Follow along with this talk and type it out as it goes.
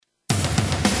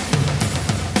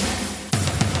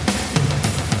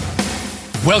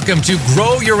Welcome to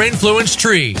Grow Your Influence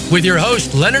Tree with your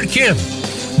host, Leonard Kim.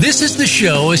 This is the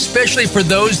show especially for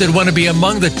those that want to be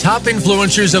among the top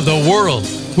influencers of the world.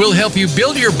 We'll help you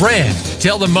build your brand,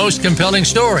 tell the most compelling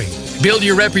story, build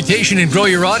your reputation and grow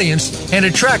your audience, and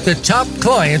attract the top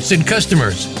clients and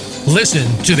customers. Listen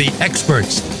to the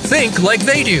experts. Think like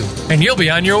they do, and you'll be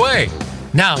on your way.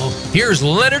 Now, here's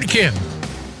Leonard Kim.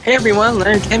 Hey everyone,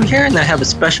 Leonard Kim here, and I have a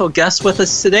special guest with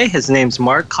us today. His name's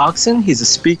Mark Coxon. He's a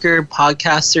speaker,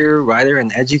 podcaster, writer,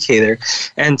 and educator.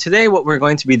 And today what we're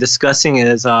going to be discussing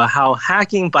is how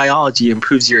hacking biology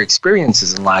improves your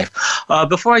experiences in life.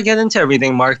 Before I get into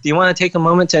everything, Mark, do you want to take a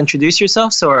moment to introduce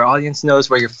yourself so our audience knows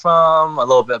where you're from, a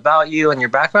little bit about you and your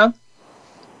background?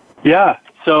 Yeah.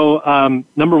 So,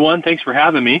 number one, thanks for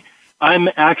having me. I'm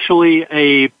actually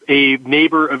a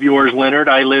neighbor of yours, Leonard.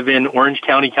 I live in Orange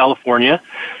County, California,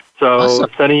 so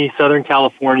awesome. Sunny Southern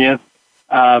California.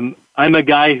 I'm a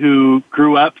guy who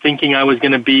grew up thinking I was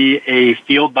going to be a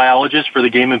field biologist for the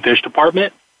Game and Fish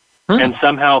Department and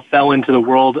somehow fell into the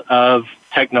world of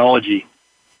technology.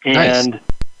 And nice.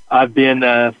 I've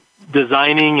been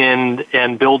designing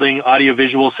and building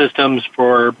audiovisual systems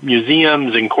for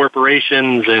museums and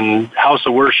corporations and house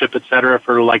of worship, et cetera,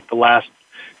 for like the last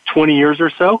 20 years or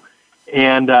so,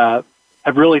 and have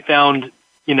really found,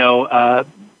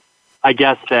 I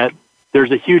guess that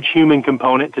there's a huge human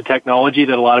component to technology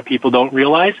that a lot of people don't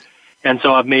realize, and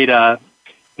so I've made an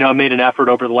effort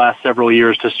over the last several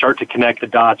years to start to connect the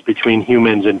dots between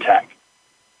humans and tech.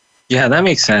 Yeah, that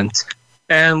makes sense.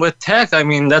 And with tech, I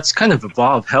mean, that's kind of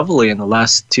evolved heavily in the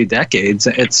last 2 decades.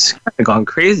 It's kind of gone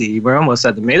crazy. We're almost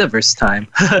at the metaverse time.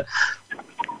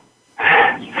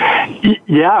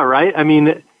 Yeah, right. I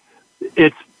mean,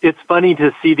 it's funny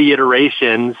to see the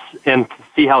iterations and to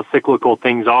see how cyclical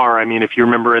things are. I mean, if you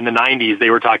remember in the 90s, they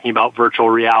were talking about virtual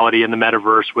reality and the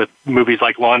metaverse with movies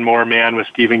like Lawnmower Man with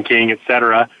Stephen King, et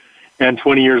cetera. And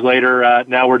 20 years later,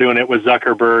 now we're doing it with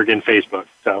Zuckerberg and Facebook.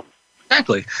 So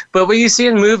exactly. But what you see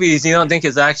in movies, you don't think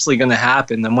is actually going to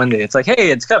happen. Then one day it's like,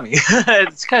 hey, it's coming.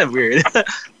 It's kind of weird.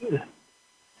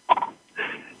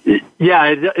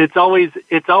 Yeah, it's always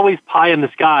pie in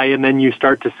the sky, and then you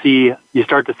start to see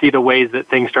the ways that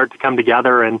things start to come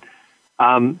together, and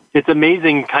it's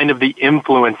amazing kind of the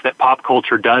influence that pop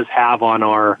culture does have on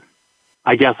our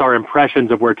impressions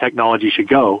of where technology should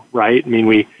go, right? I mean,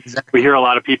 we hear a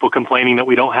lot of people complaining that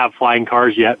we don't have flying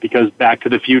cars yet because Back to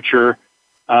the Future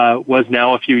was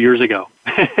now a few years ago.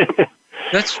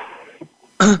 That's.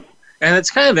 And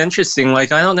it's kind of interesting.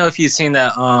 Like, I don't know if you've seen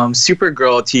that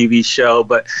Supergirl TV show,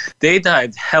 but they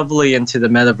dived heavily into the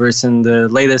metaverse in the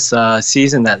latest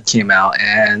season that came out.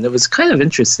 And it was kind of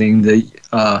interesting,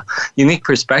 the unique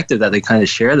perspective that they kind of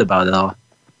shared about it all.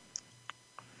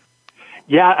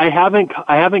 Yeah, I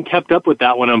haven't kept up with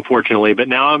that one, unfortunately. But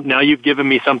now you've given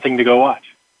me something to go watch.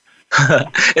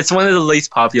 It's one of the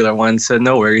least popular ones, so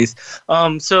no worries.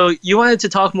 So you wanted to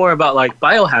talk more about like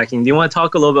biohacking. Do you want to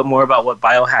talk a little bit more about what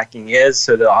biohacking is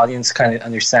so the audience kind of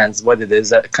understands what it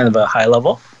is at kind of a high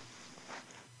level?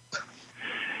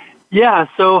 Yeah,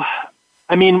 so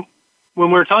I mean,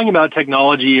 when we're talking about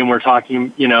technology and we're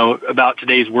talking, about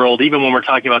today's world, even when we're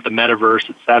talking about the metaverse,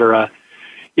 et cetera,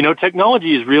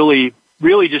 technology is really,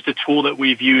 really just a tool that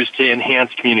we've used to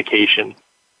enhance communication,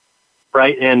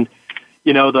 right? And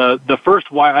the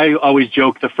first I always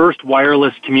joke, the first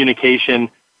wireless communication,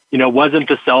 wasn't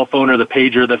the cell phone or the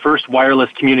pager. The first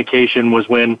wireless communication was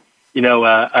when,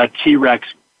 a T-Rex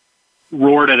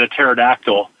roared at a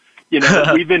pterodactyl.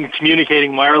 We've been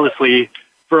communicating wirelessly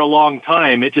for a long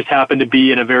time. It just happened to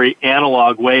be in a very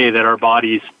analog way that our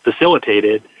bodies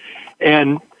facilitated.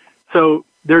 And so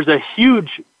there's a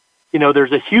huge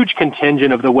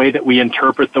contingent of the way that we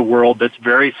interpret the world that's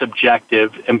very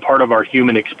subjective and part of our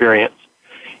human experience.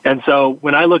 And so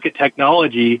when I look at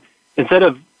technology, instead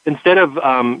of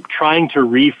trying to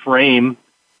reframe,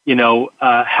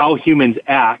 how humans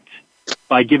act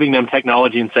by giving them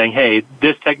technology and saying, hey,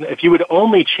 if you would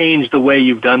only change the way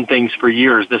you've done things for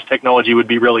years, this technology would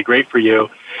be really great for you.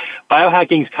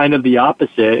 Biohacking is kind of the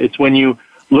opposite. It's when you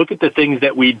look at the things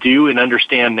that we do and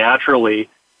understand naturally,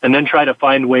 and then try to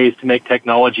find ways to make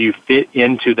technology fit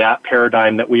into that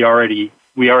paradigm that we already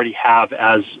have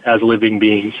as living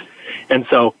beings. And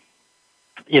so,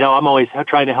 I'm always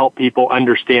trying to help people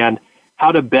understand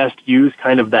how to best use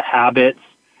kind of the habits,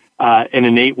 an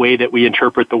innate way that we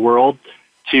interpret the world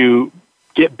to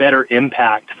get better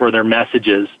impact for their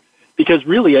messages. Because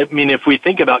really, I mean, if we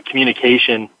think about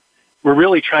communication, we're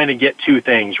really trying to get 2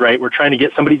 things, right? We're trying to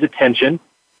get somebody's attention.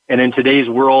 And in today's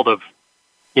world of,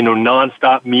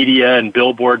 nonstop media and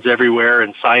billboards everywhere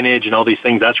and signage and all these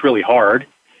things, that's really hard.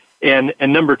 And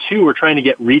number two, we're trying to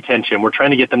get retention. We're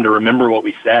trying to get them to remember what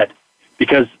we said,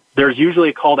 because there's usually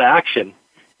a call to action.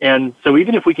 And so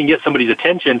even if we can get somebody's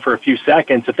attention for a few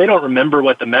seconds, if they don't remember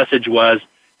what the message was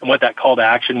and what that call to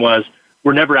action was,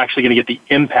 we're never actually going to get the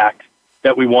impact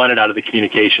that we wanted out of the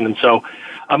communication. And so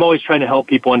I'm always trying to help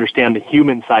people understand the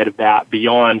human side of that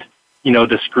beyond,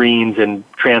 the screens and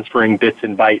transferring bits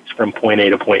and bytes from point A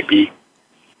to point B.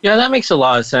 Yeah, that makes a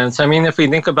lot of sense. I mean, if we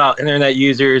think about internet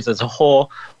users as a whole,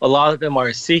 a lot of them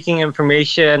are seeking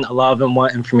information. A lot of them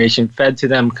want information fed to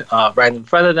them right in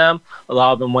front of them. A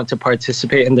lot of them want to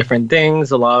participate in different things.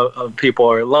 A lot of people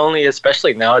are lonely,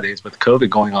 especially nowadays with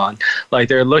COVID going on. Like,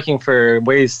 they're looking for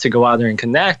ways to go out there and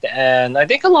connect. And I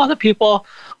think a lot of people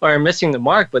are missing the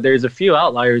mark, but there's a few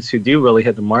outliers who do really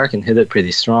hit the mark and hit it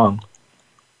pretty strong.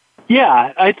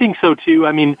 Yeah, I think so too.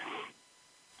 I mean,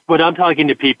 when I'm talking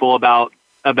to people about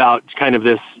kind of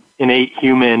this innate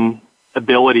human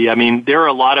ability, I mean, there are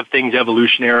a lot of things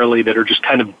evolutionarily that are just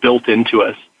kind of built into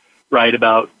us, right,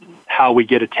 about how we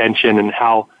get attention and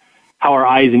how our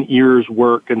eyes and ears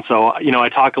work. And so, I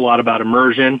talk a lot about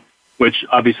immersion, which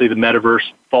obviously the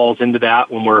metaverse falls into that.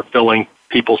 When we're filling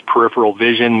people's peripheral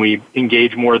vision, we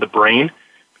engage more of the brain,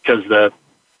 because the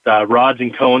rods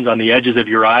and cones on the edges of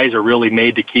your eyes are really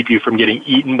made to keep you from getting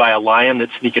eaten by a lion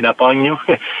that's sneaking up on you,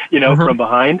 from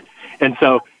behind. And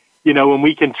so, when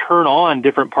we can turn on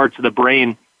different parts of the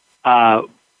brain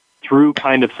through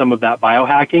kind of some of that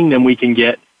biohacking, then we can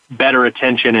get better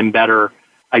attention and better,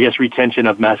 retention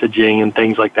of messaging and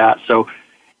things like that. So,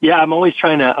 yeah, I'm always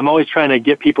trying to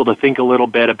get people to think a little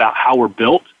bit about how we're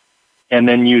built, and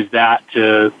then use that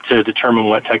to determine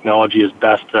what technology is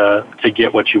best to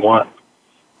get what you want.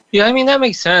 Yeah, I mean, that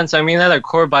makes sense. I mean, at our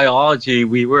core biology,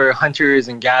 we were hunters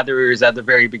and gatherers at the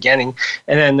very beginning.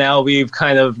 And then now we've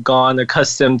kind of gone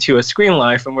accustomed to a screen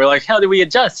life. And we're like, how do we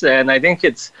adjust? And I think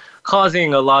it's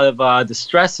causing a lot of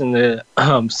distress in the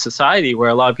society, where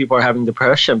a lot of people are having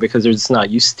depression because they're just not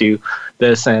used to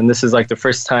this. And this is like the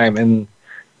first time in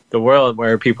the world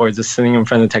where people are just sitting in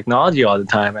front of technology all the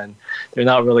time. And they're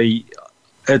not really...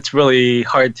 It's really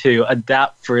hard to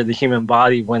adapt for the human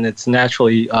body when it's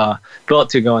naturally built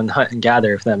to go and hunt and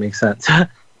gather, if that makes sense.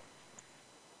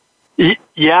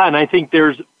 Yeah, and I think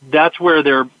that's where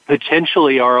there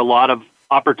potentially are a lot of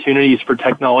opportunities for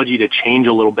technology to change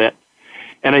a little bit.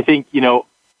 And I think,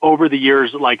 over the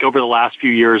years, like over the last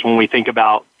few years, when we think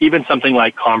about even something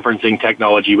like conferencing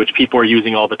technology, which people are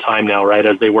using all the time now, right,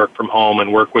 as they work from home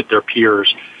and work with their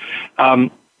peers,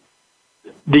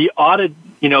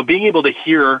 being able to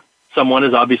hear someone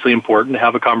is obviously important, to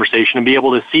have a conversation, and be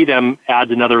able to see them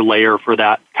adds another layer for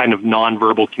that kind of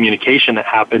nonverbal communication that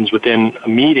happens within a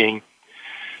meeting.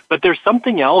 But there's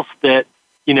something else that,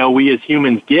 we as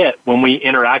humans get when we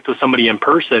interact with somebody in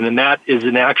person, and that is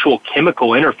an actual chemical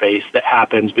interface that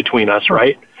happens between us,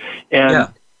 right?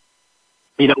 And,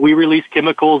 we release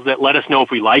chemicals that let us know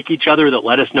if we like each other, that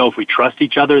let us know if we trust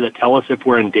each other, that tell us if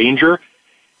we're in danger.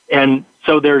 And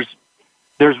so there's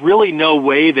really no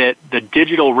way that the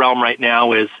digital realm right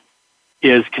now is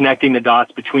connecting the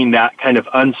dots between that kind of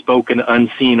unspoken,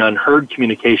 unseen, unheard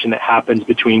communication that happens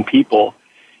between people.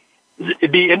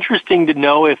 It'd be interesting to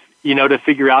know if, to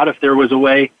figure out if there was a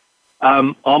way,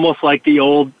 almost like the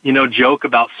old, joke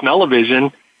about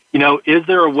smell-o-vision, is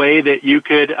there a way that you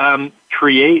could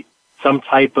create some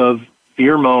type of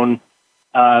pheromone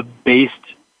based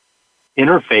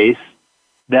interface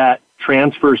that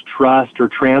transfers trust or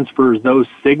transfers those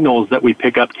signals that we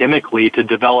pick up chemically to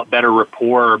develop better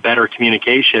rapport or better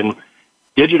communication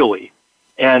digitally.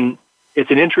 And it's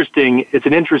an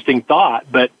interesting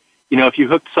thought, but if you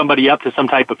hooked somebody up to some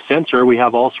type of sensor, we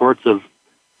have all sorts of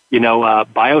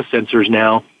biosensors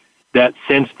now that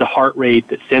sense the heart rate,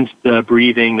 that sense the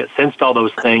breathing, that sensed all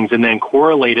those things, and then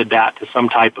correlated that to some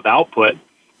type of output.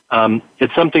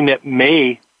 It's something that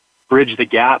may bridge the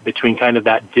gap between kind of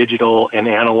that digital and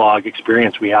analog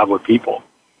experience we have with people.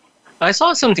 I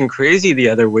saw something crazy the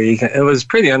other week. It was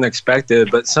pretty unexpected,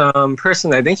 but some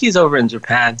person, I think he's over in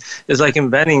Japan, is like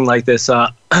inventing like this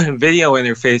video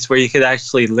interface where you could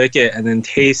actually lick it and then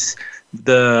taste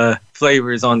the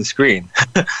flavors on the screen.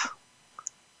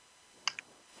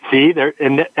 See,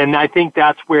 and I think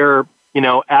that's where,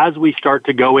 as we start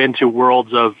to go into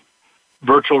worlds of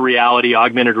virtual reality,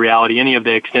 augmented reality, any of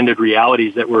the extended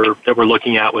realities that we're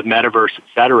looking at with metaverse, et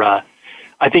cetera,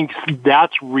 I think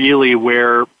that's really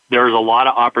where there's a lot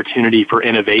of opportunity for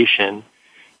innovation.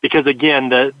 Because again,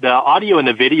 the audio and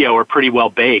the video are pretty well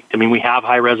baked. I mean, we have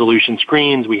high resolution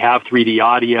screens, we have 3D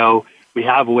audio, we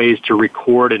have ways to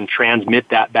record and transmit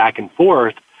that back and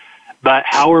forth. But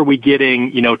how are we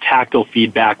getting, tactile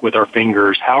feedback with our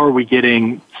fingers? How are we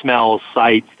getting smells,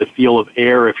 sights, the feel of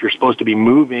air? If you're supposed to be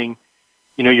moving,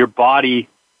 your body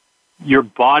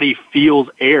feels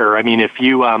air. I mean, if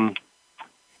you've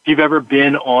ever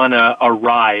been on a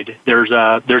ride, there's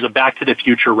a Back to the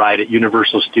Future ride at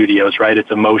Universal Studios, right? It's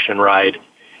a motion ride.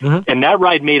 Mm-hmm. And that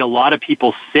ride made a lot of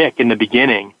people sick in the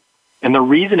beginning. And the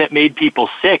reason it made people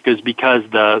sick is because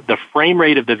the frame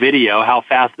rate of the video, how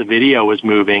fast the video was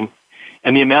moving,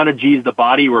 and the amount of G's the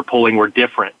body were pulling were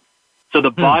different. So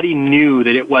the body knew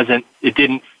that it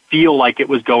didn't feel like it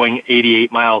was going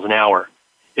 88 miles an hour.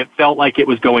 It felt like it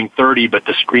was going 30, but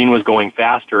the screen was going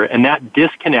faster. And that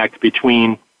disconnect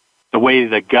between the way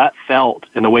the gut felt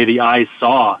and the way the eyes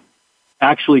saw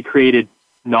actually created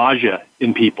nausea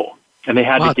in people. And they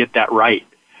had to get that right.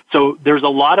 So there's a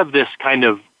lot of this kind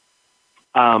of,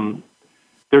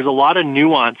 there's a lot of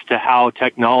nuance to how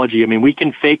technology, I mean, we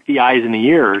can fake the eyes and the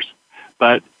ears,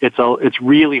 but it's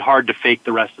really hard to fake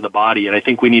the rest of the body. And I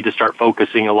think we need to start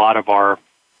focusing a lot of our,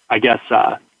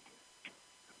 a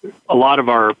lot of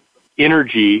our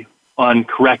energy on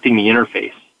correcting the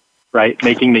interface, right?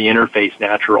 Making the interface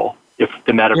natural if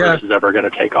the metaverse is ever going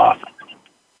to take off.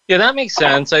 Yeah, that makes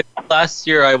sense. Last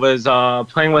year I was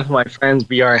playing with my friend's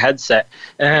VR headset,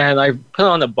 and I put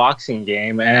on a boxing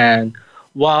game, and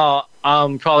while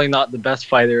I'm probably not the best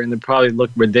fighter, and it probably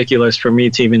looked ridiculous for me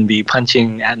to even be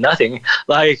punching at nothing,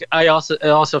 like it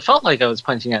also felt like I was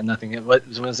punching at nothing. It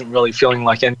wasn't really feeling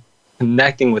like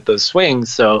connecting with those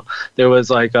swings, so there was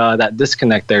like that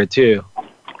disconnect there too.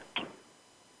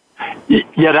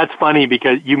 Yeah, that's funny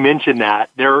because you mentioned that.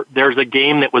 There's a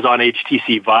game that was on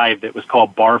HTC Vive that was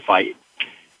called Bar Fight.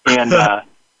 And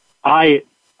I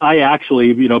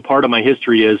actually, part of my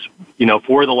history is,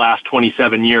 for the last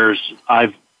 27 years,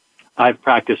 I've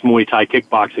practiced Muay Thai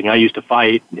kickboxing. I used to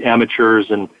fight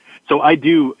amateurs, and so I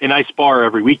do, and I spar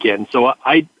every weekend. So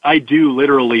I do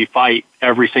literally fight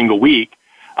every single week.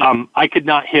 I could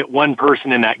not hit one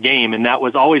person in that game, and that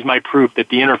was always my proof that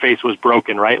the interface was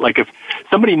broken, right? Like if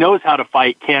somebody knows how to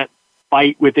fight, can't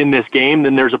fight within this game,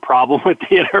 then there's a problem with the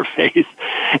interface.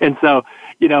 And so,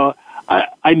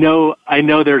 I know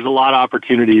there's a lot of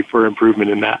opportunity for improvement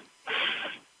in that.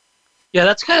 Yeah,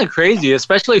 that's kind of crazy,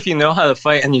 especially if you know how to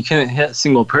fight and you can't hit a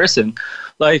single person.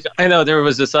 Like, I know there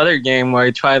was this other game where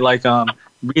I tried,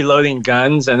 reloading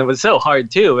guns, and it was so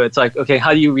hard, too. It's like, okay,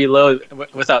 how do you reload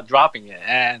without dropping it?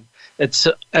 And it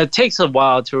takes a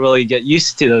while to really get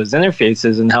used to those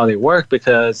interfaces and how they work,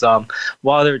 because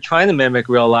while they're trying to mimic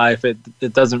real life, it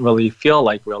doesn't really feel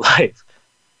like real life.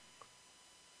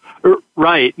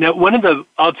 Right. Now,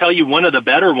 I'll tell you one of the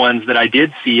better ones that I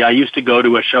did see. I used to go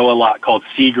to a show a lot called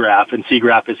SIGGRAPH, and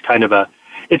SIGGRAPH is kind of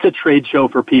it's a trade show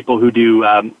for people who do,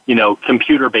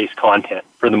 computer-based content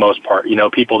for the most part,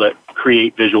 people that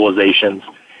create visualizations.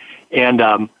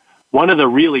 And one of the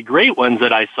really great ones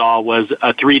that I saw was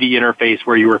a 3D interface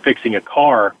where you were fixing a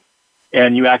car,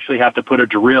 and you actually have to put a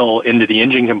drill into the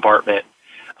engine compartment.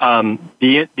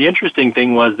 The interesting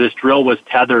thing was this drill was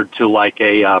tethered to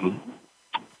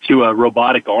to a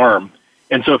robotic arm.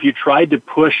 And so if you tried to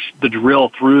push the drill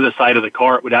through the side of the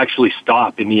car, it would actually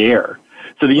stop in the air.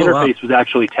 So the interface was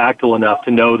actually tactile enough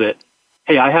to know that,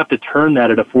 hey, I have to turn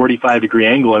that at a 45-degree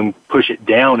angle and push it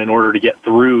down in order to get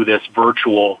through this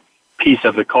virtual piece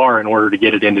of the car in order to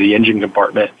get it into the engine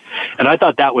compartment. And I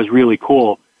thought that was really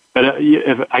cool. But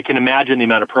if I can imagine the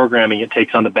amount of programming it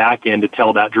takes on the back end to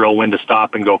tell that drill when to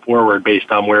stop and go forward based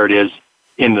on where it is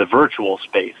in the virtual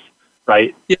space,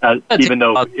 right? Yeah, even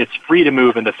though it's free to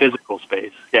move in the physical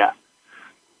space. Yeah.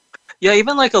 Yeah, even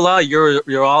a lot of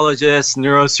urologists,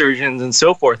 neurosurgeons, and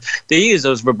so forth, they use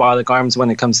those robotic arms when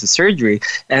it comes to surgery,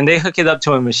 and they hook it up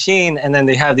to a machine, and then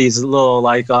they have these little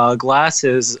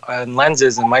glasses and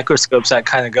lenses and microscopes that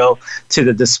kind of go to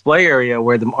the display area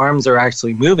where the arms are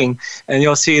actually moving, and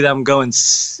you'll see them go and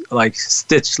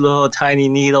stitch little tiny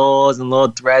needles and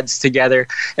little threads together.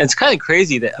 And it's kind of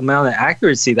crazy the amount of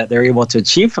accuracy that they're able to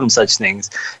achieve from such things.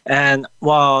 And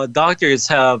while doctors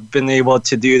have been able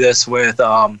to do this with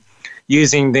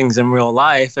using things in real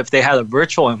life, if they had a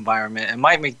virtual environment, it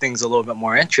might make things a little bit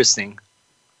more interesting.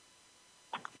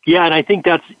 Yeah, and I think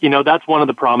that's one of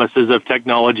the promises of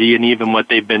technology, and even what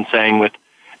they've been saying with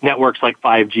networks like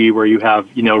 5G, where you have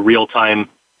real-time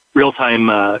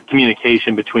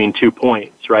communication between 2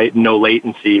 points, right? No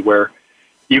latency, where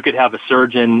you could have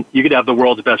the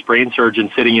world's best brain surgeon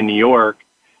sitting in New York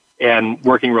and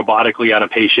working robotically on a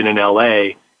patient in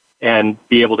LA, and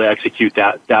be able to execute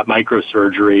that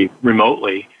microsurgery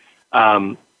remotely,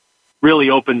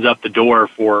 really opens up the door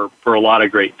for a lot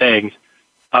of great things.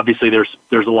 Obviously,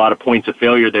 there's a lot of points of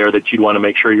failure there that you'd want to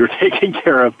make sure you're taking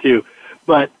care of too.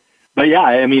 But But yeah,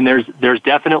 I mean, there's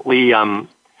definitely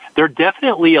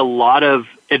a lot of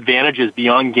advantages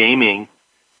beyond gaming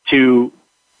to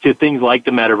things like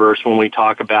the metaverse when we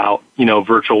talk about,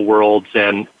 virtual worlds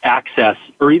and access,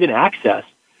 or even access.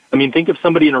 I mean, think of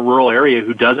somebody in a rural area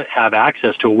who doesn't have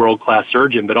access to a world-class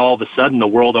surgeon, but all of a sudden the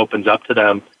world opens up to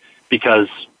them because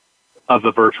of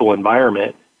a virtual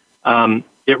environment.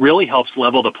 It really helps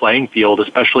level the playing field,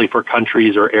 especially for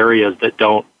countries or areas that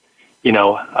don't,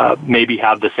 maybe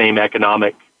have the same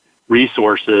economic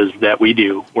resources that we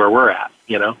do where we're at,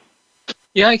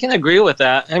 Yeah, I can agree with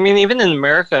that. I mean, even in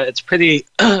America, it's pretty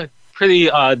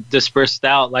dispersed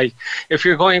out. Like, if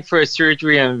you're going for a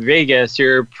surgery in Vegas,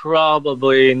 you're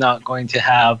probably not going to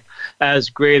have as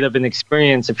great of an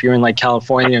experience if you're in like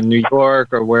California or New York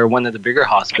or where one of the bigger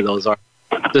hospitals are,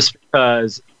 just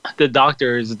because the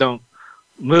doctors don't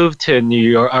move to New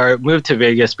York or move to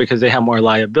Vegas because they have more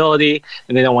liability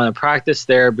and they don't want to practice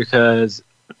there because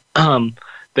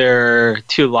they're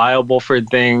too liable for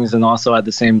things, and also at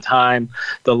the same time,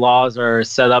 the laws are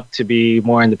set up to be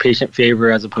more in the patient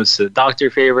favor as opposed to the doctor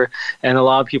favor, and a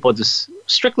lot of people just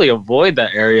strictly avoid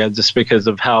that area just because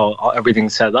of how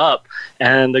everything's set up,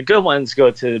 and the good ones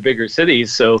go to the bigger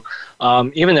cities. So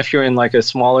even if you're in like a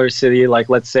smaller city, like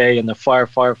let's say in the far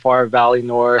Valley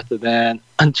North, then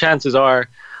chances are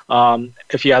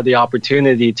if you have the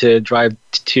opportunity to drive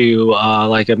to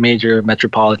like a major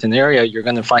metropolitan area, you're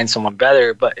going to find someone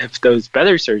better. But if those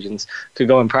better surgeons could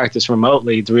go and practice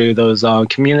remotely through those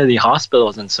community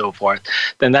hospitals and so forth,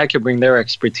 then that could bring their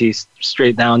expertise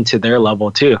straight down to their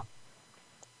level too.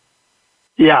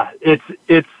 Yeah,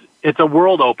 it's a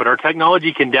world opener.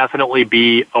 Technology can definitely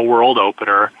be a world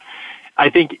opener. I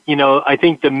think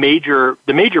the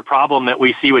major problem that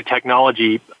we see with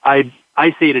technology, I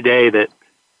say today that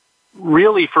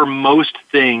really for most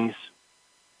things,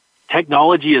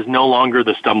 technology is no longer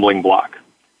the stumbling block.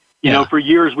 For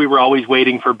years we were always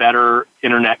waiting for better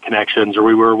internet connections, or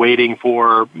we were waiting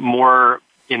for more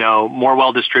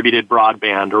well-distributed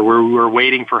broadband, or we were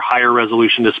waiting for higher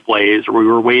resolution displays, or we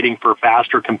were waiting for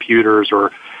faster computers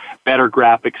or better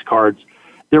graphics cards.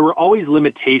 There were always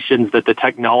limitations that the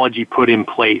technology put in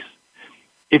place.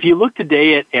 If you look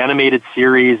today at animated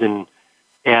series and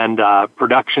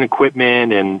production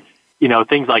equipment and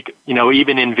things like,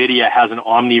 even NVIDIA has an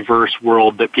omniverse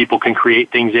world that people can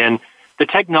create things in. The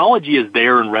technology is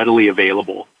there and readily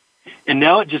available. And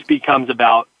now it just becomes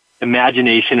about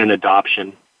imagination and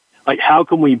adoption. Like, how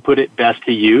can we put it best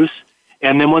to use?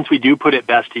 And then once we do put it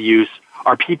best to use,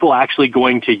 are people actually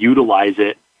going to utilize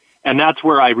it? And that's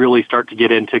where I really start to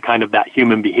get into kind of that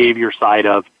human behavior side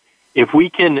of, if we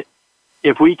can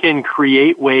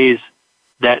create ways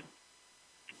that,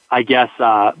 I guess,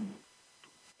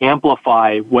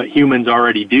 amplify what humans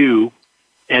already do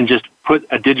and just put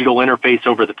a digital interface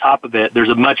over the top of it, there's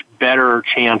a much better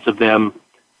chance of them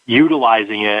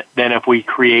utilizing it than if we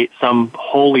create some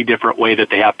wholly different way that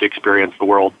they have to experience the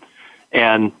world.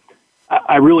 And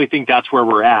I really think that's where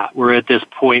we're at. We're at this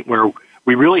point where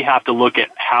we really have to look at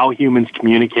how humans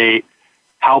communicate,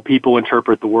 how people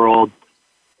interpret the world,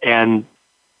 and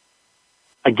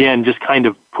again, just kind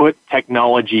of put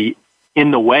technology in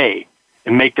the way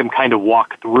and make them kind of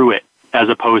walk through it as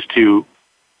opposed to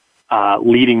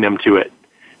leading them to it.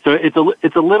 So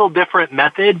it's a little different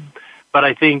method, but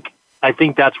I think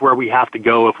that's where we have to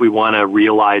go if we want to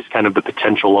realize kind of the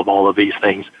potential of all of these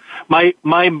things. My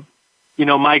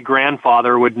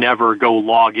grandfather would never go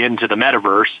log into the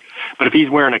metaverse, but if he's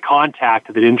wearing a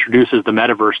contact that introduces the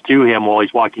metaverse to him while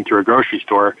he's walking through a grocery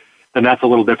store, then that's a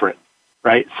little different,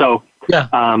 right? So yeah.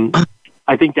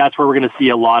 I think that's where we're going to see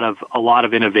a lot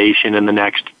of innovation in the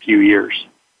next few years.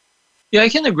 Yeah, I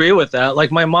can agree with that.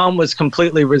 Like, my mom was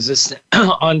completely resistant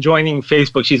on joining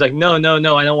Facebook. She's like, no, I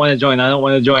don't want to join.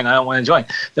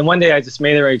 Then one day I just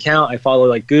made her account. I follow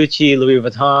like Gucci, Louis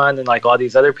Vuitton, and like all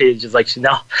these other pages like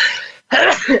Chanel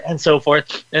and so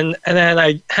forth. And then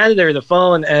I handed her the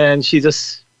phone and she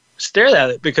just stared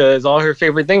at it because all her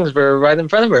favorite things were right in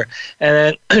front of her.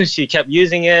 And then she kept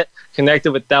using it,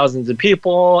 connected with thousands of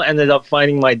people, ended up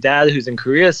finding my dad who's in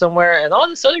Korea somewhere, and all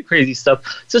this other crazy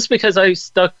stuff just because I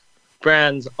stuck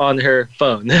brands on her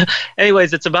phone.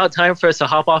 Anyways, it's about time for us to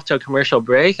hop off to a commercial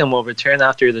break, and we'll return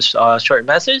after this short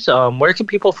message. Where can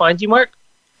people find you, Mark,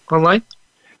 online?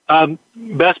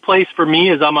 Best place for me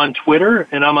is I'm on Twitter,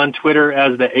 and I'm on Twitter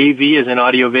as the AV, as an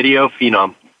audio-video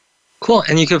phenom. Cool,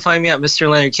 and you can find me at Mr.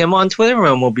 Leonard Kim on Twitter,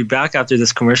 and we'll be back after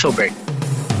this commercial break.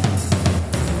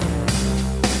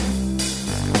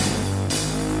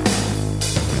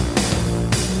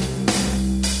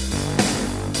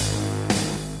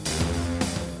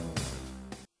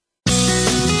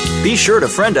 Be sure to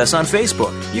friend us on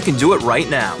Facebook. You can do it right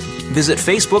now. Visit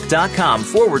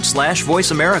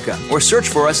Facebook.com/Voice America or search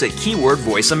for us at keyword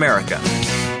Voice America.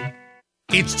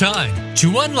 It's time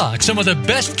to unlock some of the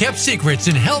best-kept secrets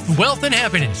in health, wealth, and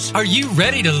happiness. Are you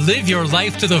ready to live your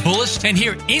life to the fullest and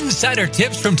hear insider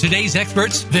tips from today's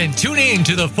experts? Then tune in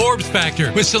to the Forbes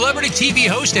Factor with celebrity TV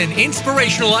host and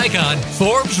inspirational icon,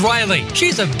 Forbes Riley.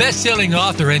 She's a best-selling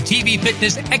author and TV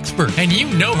fitness expert, and you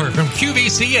know her from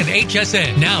QVC and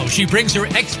HSN. Now she brings her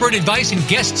expert advice and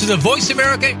guests to the Voice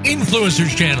America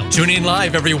Influencers channel. Tune in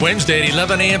live every Wednesday at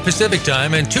 11 a.m. Pacific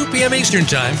Time and 2 p.m. Eastern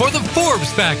Time for the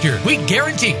Forbes Factor. We guarantee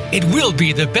it will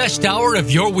be the best hour of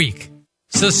your week.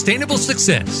 Sustainable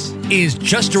success is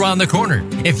just around the corner.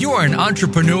 If you are an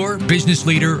entrepreneur, business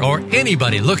leader, or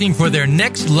anybody looking for their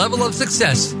next level of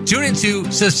success, tune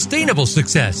into Sustainable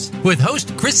Success with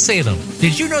host Chris Salem.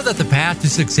 Did you know that the path to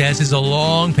success is a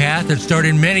long path that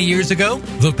started many years ago?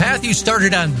 The path you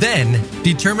started on then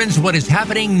determines what is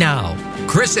happening now.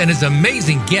 Chris and his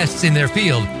amazing guests in their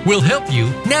field will help you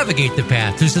navigate the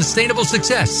path to sustainable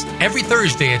success every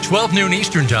Thursday at 12 noon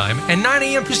Eastern Time and 9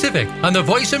 a.m. Pacific on the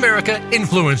Voice America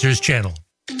Influencers channel.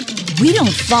 We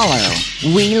don't follow,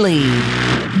 we lead.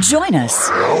 Join us,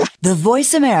 the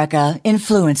Voice America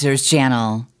Influencers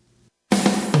channel.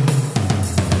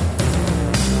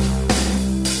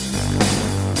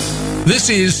 This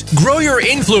is Grow Your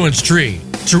Influence Tree.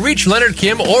 To reach Leonard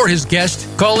Kim or his guest,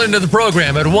 call into the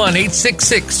program at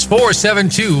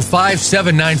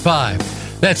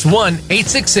 1-866-472-5795. That's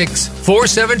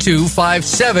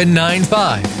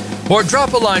 1-866-472-5795. Or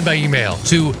drop a line by email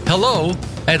to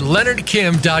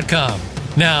hello@leonardkim.com.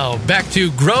 Now, back to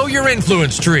Grow Your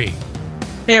Influence Tree.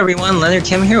 Hey everyone, Leonard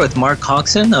Kim here with Mark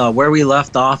Coxon. Where we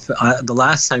left off the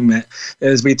last segment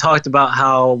is we talked about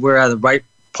how we're at the right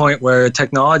point where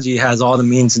technology has all the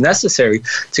means necessary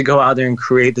to go out there and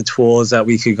create the tools that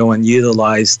we could go and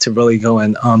utilize to really go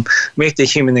and make the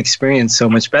human experience so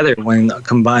much better when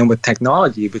combined with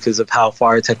technology, because of how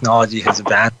far technology has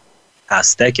advanced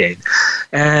past decade.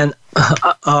 And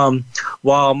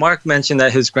while Mark mentioned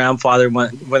that his grandfather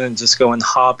wouldn't just go and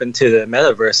hop into the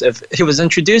metaverse, if he was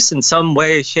introduced in some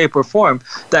way, shape, or form,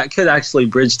 that could actually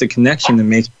bridge the connection and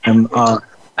make him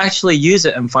actually use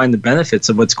it and find the benefits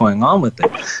of what's going on with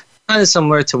it. Kind of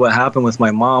similar to what happened with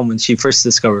my mom when she first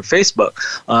discovered Facebook.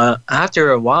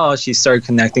 After a while, she started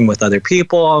connecting with other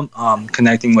people,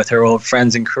 connecting with her old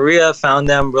friends in Korea, found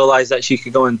them, realized that she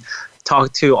could go and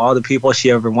talk to all the people she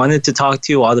ever wanted to talk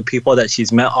to, all the people that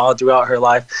she's met all throughout her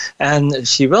life, and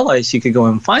she realized she could go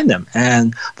and find them.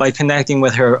 And by connecting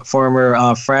with her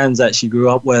former friends that she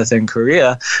grew up with in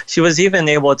Korea, she was even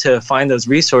able to find those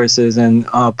resources and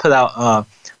put out a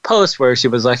post where she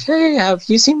was like, "Hey, have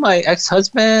you seen my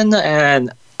ex-husband?" And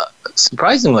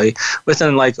surprisingly,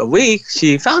 within like a week,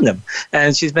 she found him.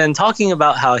 And she's been talking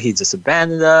about how he just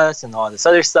abandoned us and all this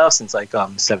other stuff since like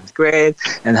 7th grade,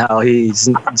 and how he's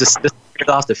just disappeared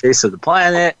off the face of the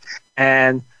planet.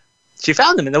 And she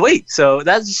found him in a week. So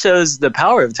that shows the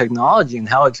power of technology and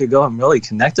how it could go and really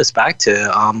connect us back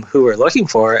to who we're looking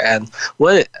for and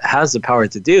what it has the power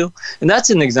to do. And that's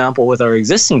an example with our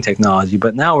existing technology.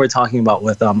 But now we're talking about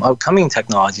with upcoming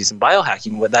technologies and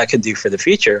biohacking, what that could do for the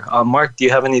future. Mark, do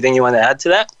you have anything you want to add to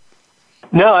that?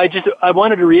 No, I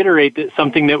wanted to reiterate that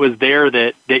something that was there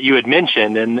that you had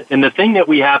mentioned. And the thing that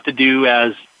we have to do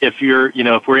as if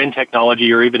we're in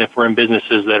technology or even if we're in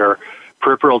businesses that are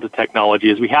peripheral to technology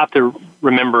is we have to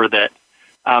remember that,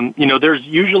 there's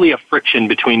usually a friction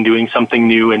between doing something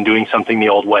new and doing something the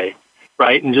old way,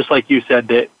 right? And just like you said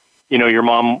that, your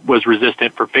mom was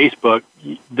resistant for Facebook,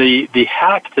 the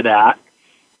hack to that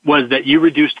was that you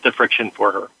reduced the friction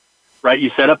for her, right?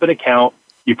 You set up an account,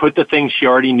 you put the things she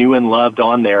already knew and loved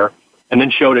on there, and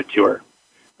then showed it to her.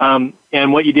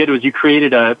 And what you did was you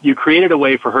created a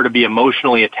way for her to be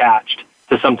emotionally attached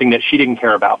to something that she didn't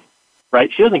care about. Right?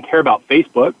 She doesn't care about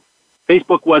Facebook.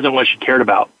 Facebook wasn't what she cared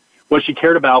about. What she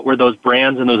cared about were those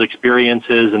brands and those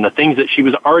experiences and the things that she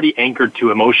was already anchored to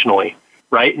emotionally,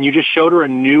 right? And you just showed her a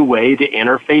new way to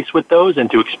interface with those and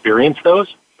to experience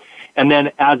those. And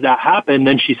then as that happened,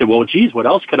 then she said, well, geez, what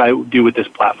else could I do with this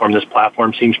platform? This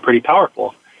platform seems pretty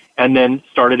powerful. And then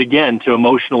started again to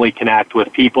emotionally connect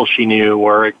with people she knew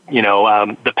or,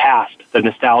 the past, the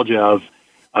nostalgia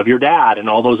of your dad and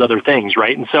all those other things,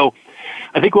 right? And so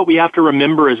I think what we have to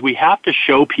remember is we have to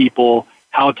show people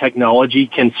how technology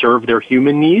can serve their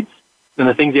human needs and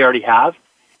the things they already have.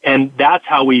 And that's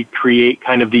how we create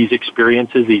kind of these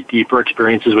experiences, these deeper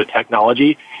experiences with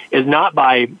technology, is not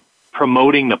by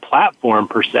promoting the platform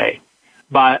per se,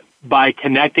 but by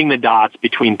connecting the dots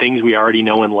between things we already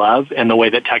know and love and the way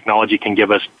that technology can give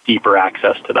us deeper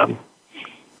access to them.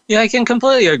 Yeah, I can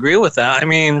completely agree with that. I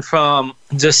mean, from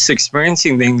just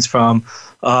experiencing things from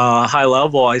high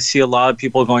level, I see a lot of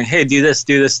people going, hey, do this,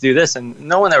 do this, do this. And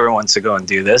no one ever wants to go and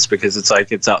do this because it's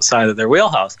like it's outside of their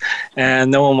wheelhouse.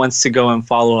 And no one wants to go and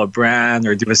follow a brand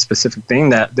or do a specific thing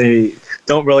that they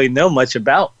don't really know much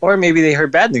about, or maybe they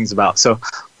heard bad things about. So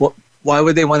why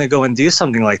would they want to go and do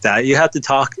something like that? You have to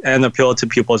talk and appeal to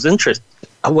people's interests,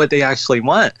 what they actually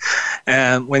want.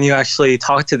 And when you actually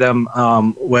talk to them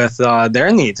with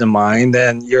their needs in mind,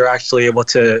 then you're actually able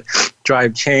to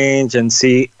drive change and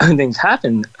see things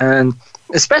happen. And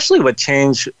especially with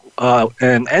change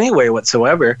in any way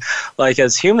whatsoever, like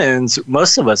as humans,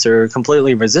 most of us are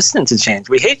completely resistant to change.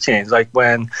 We hate change. Like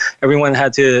when everyone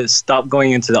had to stop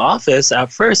going into the office,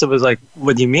 at first it was like,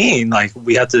 what do you mean? Like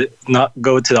we have to not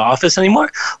go to the office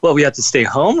anymore? Well, we have to stay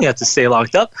home. We have to stay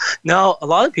locked up. Now, a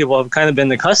lot of people have kind of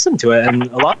been accustomed to it, and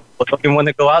a lot of people don't even want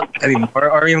to go out anymore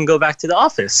or even go back to the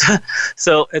office.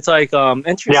 So it's like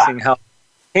interesting how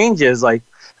changes, like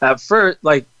at first,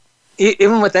 like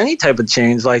even with any type of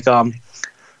change,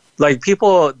 like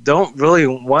people don't really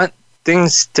want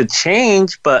things to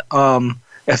change, but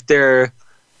if they're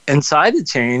inside the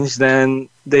change, then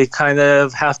they kind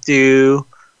of have to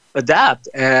adapt.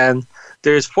 And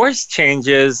there's forced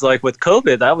changes, like with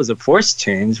COVID, that was a forced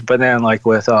change. But then like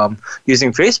with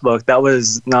using Facebook, that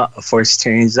was not a forced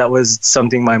change. That was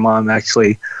something my mom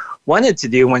actually wanted to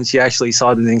do when she actually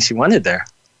saw the things she wanted there.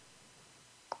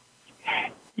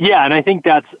 Yeah, and I think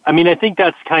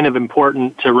that's kind of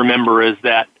important to remember is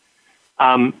that,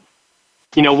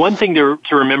 one thing to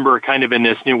remember kind of in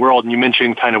this new world, and you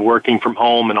mentioned kind of working from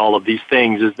home and all of these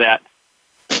things, is that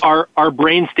our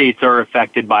brain states are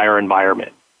affected by our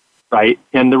environment, right?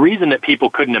 And the reason that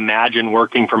people couldn't imagine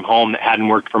working from home that hadn't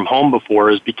worked from home before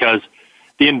is because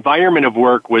the environment of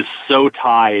work was so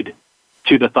tied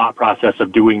to the thought process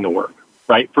of doing the work,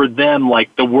 right? For them,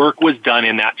 like the work was done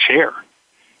in that chair.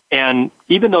 And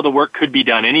even though the work could be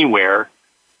done anywhere,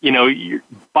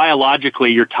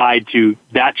 biologically you're tied to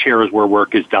that chair is where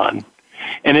work is done.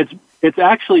 And it's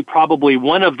actually probably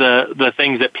one of the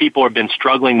things that people have been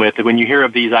struggling with when you hear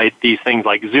of these things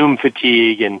like Zoom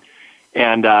fatigue and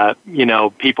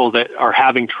people that are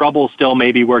having trouble still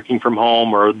maybe working from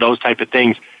home or those type of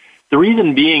things. The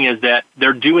reason being is that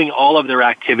they're doing all of their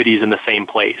activities in the same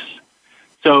place.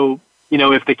 So,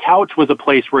 if the couch was a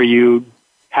place where you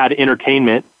had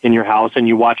entertainment in your house and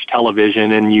you watched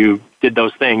television and you did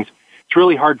those things, it's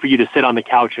really hard for you to sit on the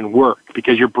couch and work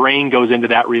because your brain goes into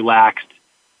that relaxed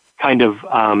kind of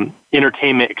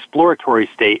entertainment exploratory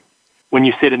state when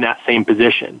you sit in that same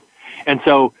position. And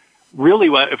so really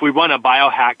if we want to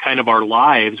biohack kind of our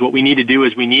lives, what we need to do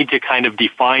is we need to kind of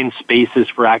define spaces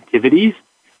for activities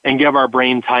and give our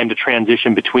brain time to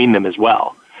transition between them as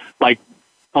well. Like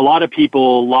a lot of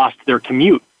people lost their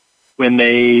commute when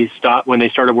they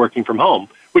started working from home,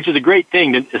 which is a great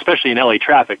thing, especially in LA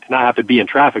traffic, to not have to be in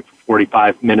traffic for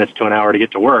 45 minutes to an hour to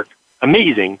get to work.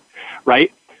 Amazing,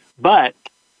 right? But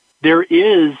there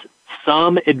is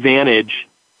some advantage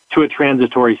to a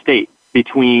transitory state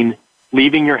between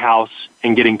leaving your house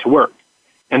and getting to work.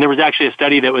 And there was actually a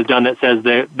study that was done that says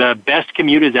the best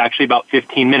commute is actually about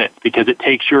 15 minutes because it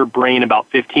takes your brain about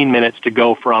 15 minutes to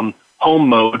go from home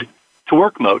mode to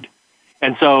work mode.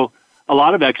 And so a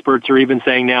lot of experts are even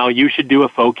saying now you should do a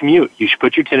faux commute. You should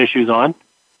put your tennis shoes on.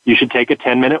 You should take a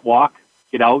 10-minute walk,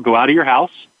 go out of your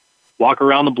house, walk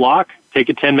around the block, take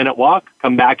a 10-minute walk,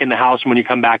 come back in the house. And when you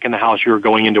come back in the house, you're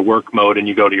going into work mode and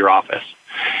you go to your office.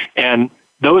 And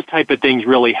those type of things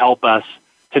really help us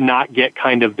to not get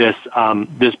kind of this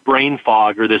brain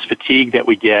fog or this fatigue that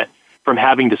we get from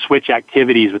having to switch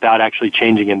activities without actually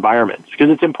changing environments. Because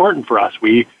it's important for us.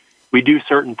 We do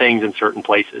certain things in certain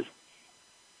places.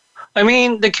 I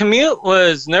mean, the commute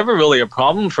was never really a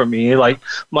problem for me. Like,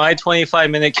 my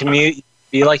 25-minute commute,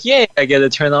 be like, yay, I get to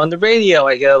turn on the radio.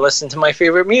 I get to listen to my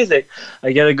favorite music.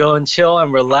 I get to go and chill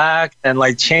and relax and,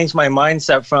 like, change my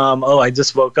mindset from, oh, I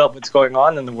just woke up. What's going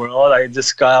on in the world? I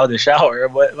just got out of the shower.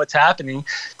 What's happening?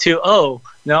 To, oh,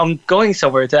 now I'm going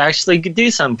somewhere to actually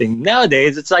do something.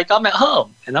 Nowadays, it's like I'm at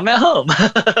home, and I'm at home.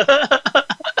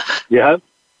 Yeah.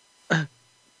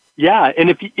 Yeah,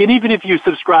 and even if you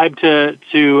subscribe to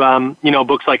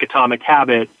books like Atomic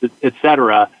Habits,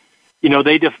 etc.,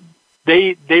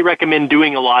 they recommend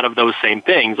doing a lot of those same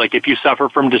things. Like if you suffer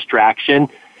from distraction,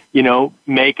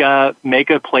 make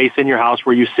a place in your house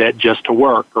where you sit just to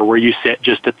work, or where you sit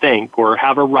just to think, or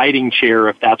have a writing chair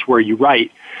if that's where you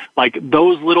write. Like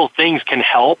those little things can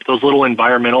help. Those little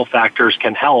environmental factors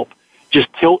can help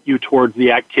just tilt you towards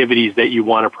the activities that you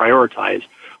want to prioritize.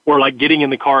 Or like getting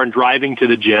in the car and driving to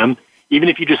the gym, even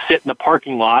if you just sit in the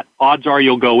parking lot, odds are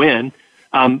you'll go in,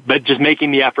 But just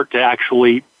making the effort to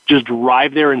actually just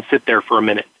drive there and sit there for a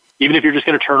minute. Even if you're just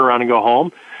going to turn around and go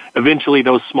home, eventually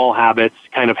those small habits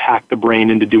kind of hack the brain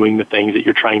into doing the things that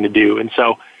you're trying to do. And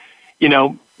so,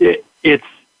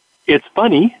 it's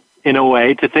funny in a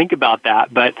way to think about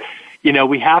that, but,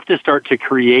 we have to start to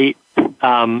create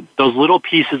those little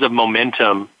pieces of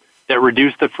momentum that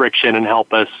reduce the friction and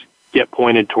help us get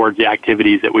pointed towards the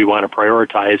activities that we want to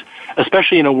prioritize,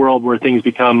 especially in a world where things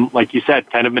become, like you said,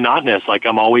 kind of monotonous, like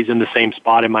I'm always in the same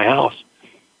spot in my house.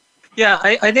 Yeah,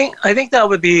 I think that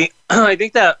would be, I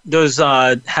think that those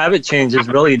habit changes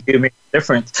really do make a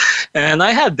difference. And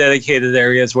I have dedicated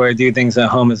areas where I do things at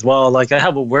home as well. Like I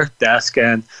have a work desk,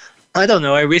 and I don't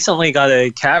know, I recently got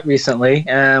a cat recently,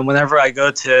 and whenever I go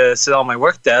to sit on my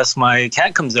work desk, my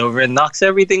cat comes over and knocks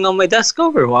everything on my desk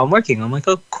over while I'm working. I'm like,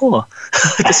 oh, cool.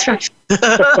 Distraction.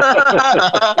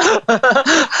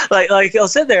 like he'll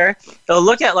sit there, he'll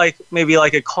look at maybe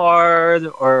a card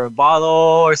or a bottle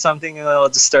or something, and I'll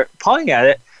just start pawing at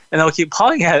it, and I'll keep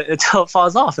pawing at it until it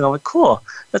falls off, and I'm like, cool,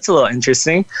 that's a little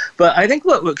interesting. But I think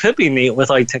what could be neat with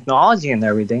technology and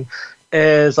everything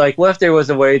is what if there was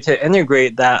a way to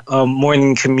integrate that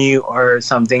morning commute or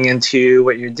something into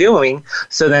what you're doing,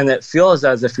 so then it feels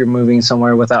as if you're moving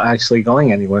somewhere without actually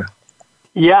going anywhere.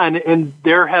 Yeah, and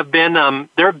there have been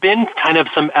kind of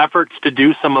some efforts to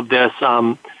do some of this.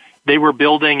 They were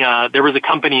building. There was a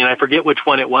company, and I forget which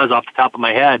one it was off the top of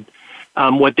my head.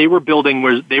 What they were building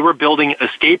was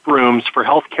escape rooms for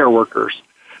healthcare workers.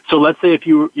 So let's say if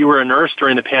you were a nurse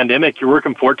during the pandemic, you're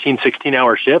working 14,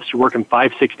 16-hour shifts, you're working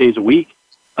 5-6 days a week,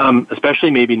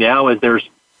 especially maybe now as there's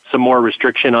some more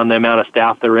restriction on the amount of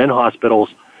staff that are in hospitals.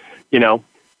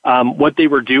 What they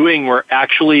were doing were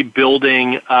actually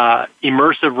building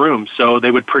immersive rooms. So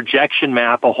they would projection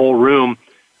map a whole room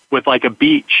with a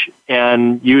beach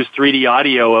and use 3D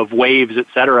audio of waves, et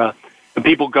cetera. And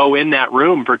people go in that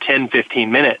room for 10,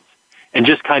 15 minutes and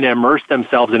just kind of immerse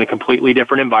themselves in a completely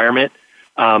different environment.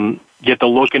 Get the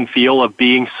look and feel of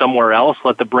being somewhere else,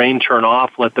 let the brain turn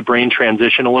off, let the brain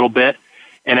transition a little bit,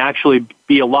 and actually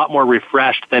be a lot more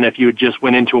refreshed than if you had just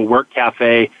went into a work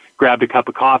cafe, grabbed a cup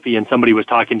of coffee, and somebody was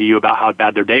talking to you about how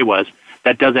bad their day was.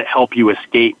 That doesn't help you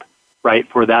escape, right,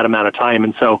 for that amount of time.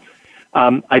 And so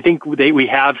I think we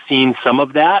have seen some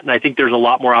of that, and I think there's a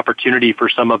lot more opportunity for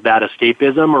some of that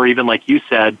escapism, or even, like you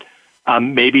said,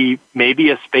 maybe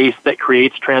a space that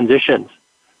creates transitions,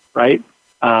 right?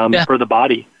 For the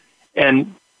body.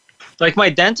 And my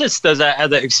dentist does that at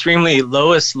the extremely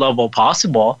lowest level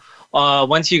possible.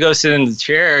 Once you go sit in the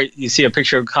chair, you see a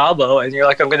picture of Cabo, and you're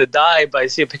like, I'm going to die, but I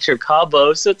see a picture of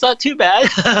Cabo, so it's not too bad.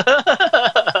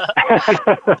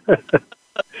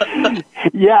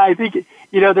 Yeah, I think,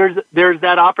 there's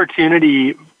that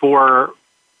opportunity for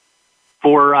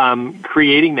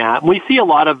creating that. And we see a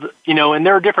lot of, and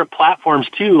there are different platforms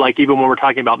too, like even when we're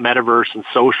talking about metaverse and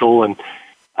social and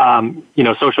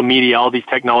social media, all these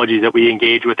technologies that we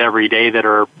engage with every day that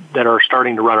are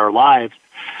starting to run our lives.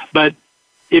 But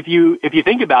if you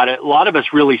think about it, a lot of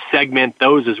us really segment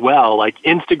those as well. Like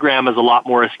Instagram is a lot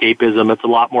more escapism. It's a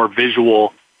lot more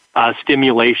visual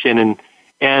stimulation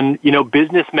and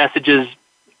business messages,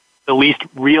 at least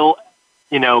real,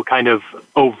 kind of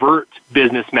overt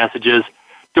business messages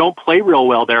don't play real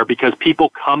well there because people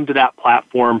come to that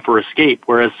platform for escape,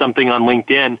 whereas something on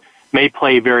LinkedIn may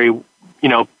play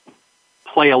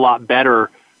play a lot better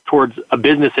towards a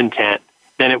business intent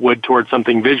than it would towards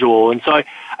something visual. And so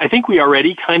I think we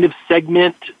already kind of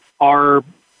segment our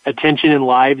attention and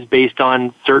lives based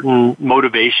on certain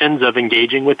motivations of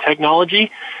engaging with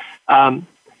technology.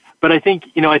 But I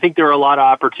think there are a lot of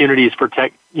opportunities for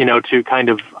tech, to kind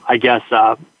of, I guess,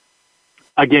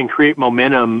 again, create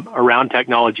momentum around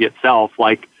technology itself.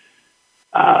 Like,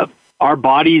 our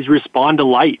bodies respond to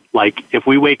light. Like if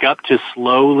we wake up to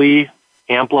slowly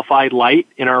amplified light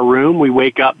in our room, we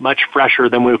wake up much fresher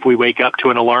than if we wake up to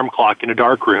an alarm clock in a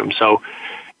dark room. So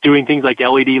doing things like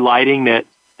LED lighting that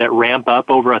ramp up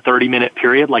over a 30-minute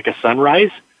period like a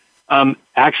sunrise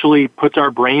actually puts our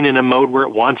brain in a mode where it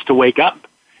wants to wake up,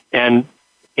 and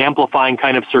amplifying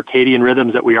kind of circadian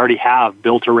rhythms that we already have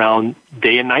built around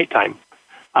day and nighttime.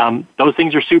 Those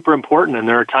things are super important, and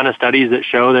there are a ton of studies that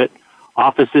show that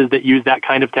offices that use that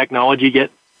kind of technology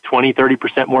get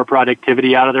 20-30% more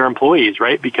productivity out of their employees,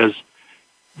 right? Because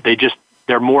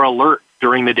they're more alert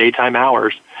during the daytime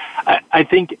hours. I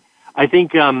think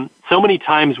so many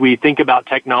times we think about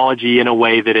technology in a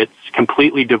way that it's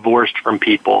completely divorced from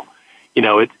people.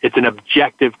 It's an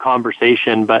objective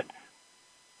conversation, but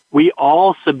we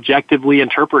all subjectively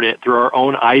interpret it through our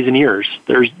own eyes and ears.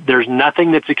 There's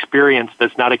nothing that's experienced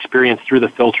that's not experienced through the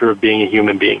filter of being a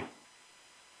human being.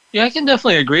 Yeah, I can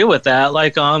definitely agree with that.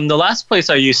 Like, the last place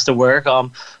I used to work,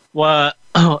 what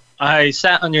I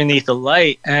sat underneath the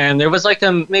light, and there was like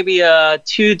maybe a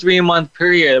 2-3 month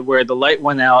period where the light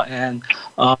went out, and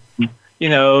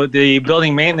the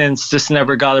building maintenance just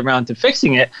never got around to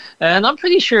fixing it. And I'm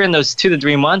pretty sure in those 2 to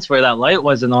 3 months where that light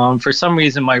wasn't on, for some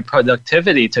reason my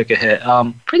productivity took a hit.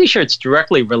 Pretty sure it's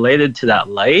directly related to that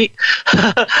light.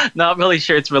 Not really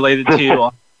sure it's related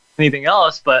to anything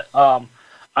else, but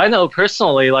I know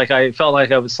personally, like, I felt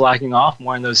like I was slacking off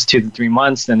more in those 2 to 3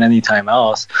 months than any time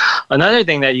else. Another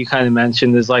thing that you kind of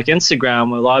mentioned is like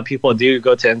Instagram. A lot of people do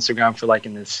go to Instagram for like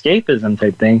an escapism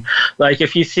type thing. Like,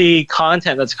 if you see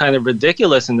content that's kind of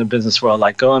ridiculous in the business world,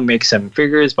 like go and make 7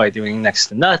 figures by doing next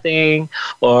to nothing,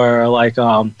 or like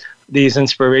these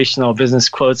inspirational business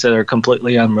quotes that are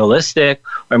completely unrealistic,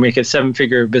 or make a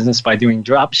 7-figure business by doing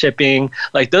drop shipping.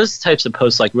 Like, those types of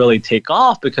posts like really take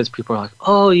off because people are like,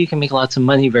 oh, you can make lots of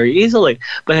money very easily.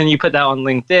 But then you put that on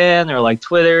LinkedIn or like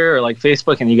Twitter or like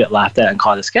Facebook and you get laughed at and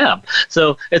called a scam.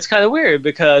 So it's kind of weird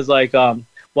because like,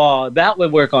 while that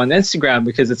would work on Instagram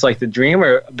because it's like the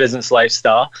dreamer business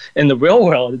lifestyle, in the real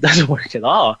world, it doesn't work at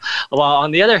all. While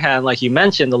on the other hand, like you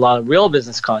mentioned, a lot of real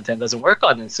business content doesn't work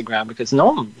on Instagram because no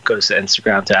one goes to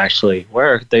Instagram to actually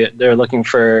work. They're looking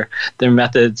for their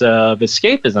methods of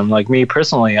escapism. Like me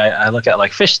personally, I look at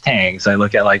like fish tanks. I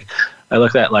look at like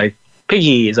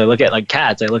piggies. I look at like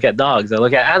cats. I look at dogs. I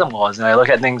look at animals, and I look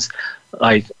at things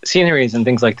like sceneries and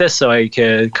things like this, so I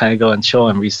could kind of go and chill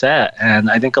and reset. And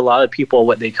I think a lot of people,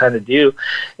 what they kind of do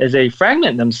is they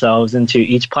fragment themselves into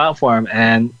each platform,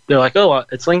 and they're like, oh,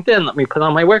 it's LinkedIn, let me put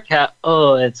on my work hat.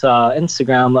 Oh, it's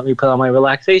Instagram, let me put on my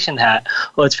relaxation hat.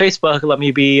 Oh, it's Facebook, let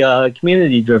me be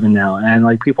community driven now. And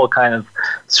like people kind of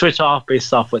switch off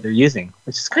based off what they're using,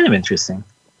 which is kind of interesting.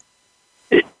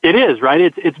 It is, right?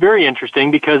 It's very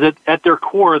interesting because at their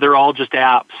core, they're all just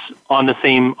apps on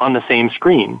the same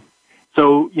screen.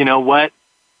 So,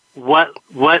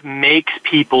 what makes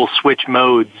people switch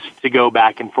modes to go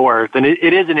back and forth? And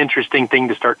it is an interesting thing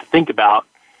to start to think about.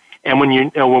 And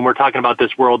when we're talking about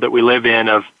this world that we live in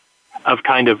of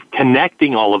kind of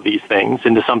connecting all of these things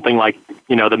into something like,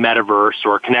 the metaverse,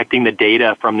 or connecting the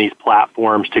data from these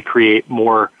platforms to create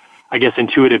more, I guess,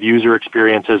 intuitive user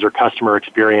experiences or customer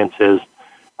experiences,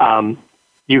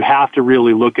 you have to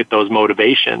really look at those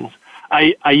motivations.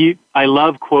 I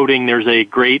love quoting, there's a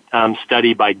great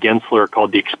study by Gensler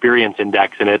called the Experience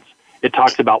Index, and it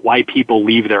talks about why people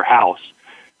leave their house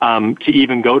to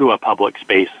even go to a public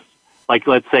space. Like,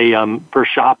 let's say for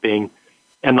shopping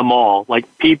and the mall, like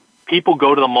people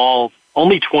go to the mall,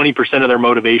 only 20% of their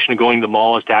motivation of going to the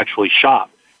mall is to actually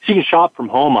shop. So you can shop from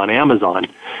home on Amazon,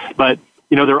 but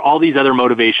there are all these other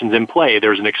motivations in play.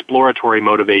 There's an exploratory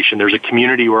motivation. There's a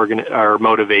community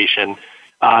motivation.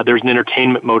 There's an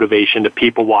entertainment motivation to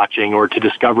people watching or to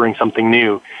discovering something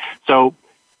new. So,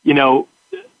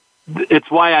 it's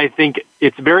why I think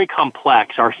it's very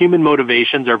complex. Our human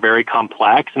motivations are very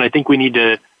complex, and I think we need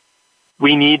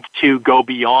to go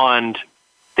beyond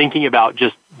thinking about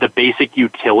just the basic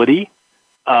utility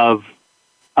of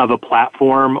a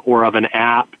platform or of an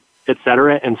app, et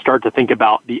cetera, and start to think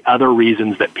about the other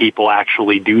reasons that people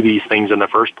actually do these things in the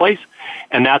first place.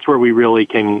 And that's where we really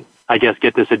can, I guess,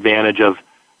 get this advantage of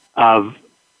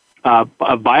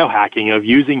biohacking, of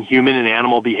using human and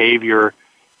animal behavior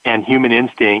and human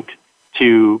instinct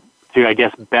to I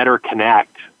guess, better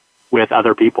connect with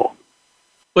other people.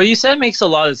 What you said makes a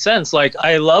lot of sense. Like,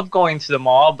 I love going to the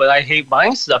mall, but I hate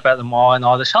buying stuff at the mall and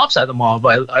all the shops at the mall.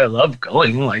 But I love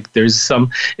going. Like, there's some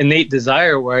innate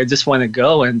desire where I just want to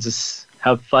go and just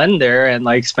have fun there and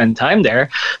like spend time there.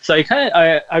 So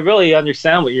I really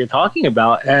understand what you're talking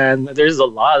about, and there's a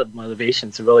lot of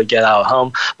motivation to really get out of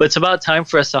home. But it's about time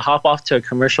for us to hop off to a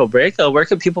commercial break. Where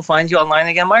can people find you online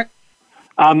again, Mark?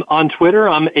 On Twitter,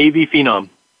 I'm AV Phenom.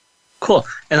 Cool.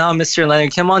 And I'm Mr.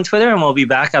 Leonard Kim on Twitter, and we'll be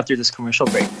back after this commercial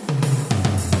break.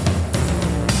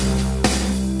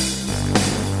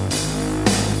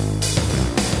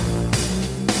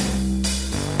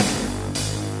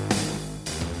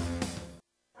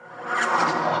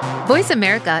 Voice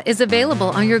America is available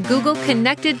on your Google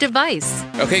connected device.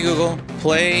 Okay, Google,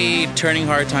 play Turning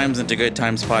Hard Times into Good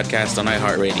Times podcast on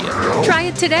iHeartRadio. Try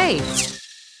it today.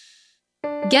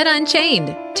 Get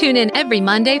Unchained, Tune in every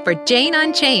Monday for Jane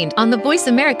Unchained on the Voice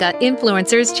America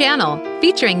Influencers channel,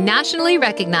 featuring nationally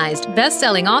recognized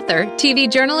best-selling author, TV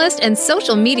journalist, and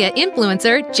social media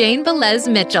influencer Jane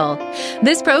Velez Mitchell.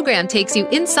 This program takes you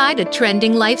inside a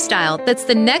trending lifestyle that's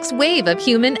the next wave of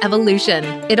human evolution.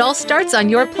 It all starts on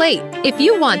your plate. If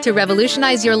you want to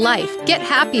revolutionize your life, get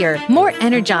happier, more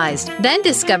energized, then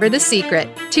discover the secret.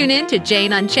 Tune in to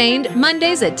Jane Unchained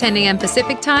Mondays at 10 a.m.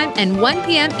 Pacific Time and 1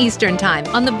 p.m. Eastern Time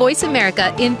on the Voice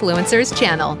America Influencers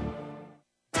channel.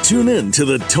 Tune in to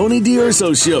the Tony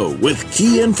D'Urso Show with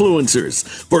key influencers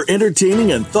for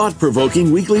entertaining and thought-provoking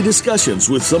weekly discussions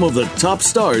with some of the top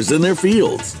stars in their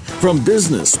fields. From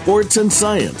business, sports, and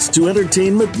science to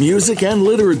entertainment, music, and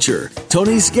literature,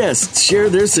 Tony's guests share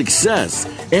their success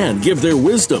and give their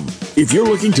wisdom. If you're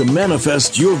looking to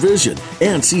manifest your vision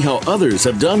and see how others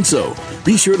have done so,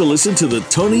 be sure to listen to the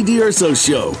Tony D'Urso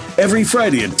Show every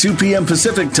Friday at 2 p.m.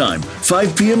 Pacific Time,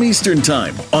 5 p.m. Eastern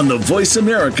Time on the Voice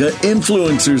America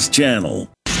Influencers channel.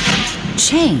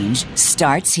 Change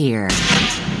starts here.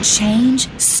 Change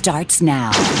starts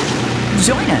now.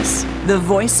 Join us, the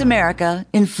Voice America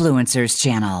Influencers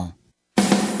channel.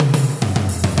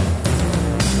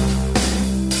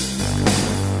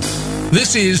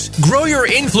 This is Grow Your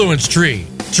Influence Tree.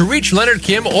 To reach Leonard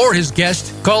Kim or his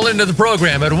guest, call into the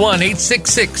program at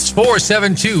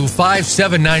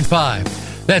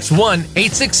 1-866-472-5795. That's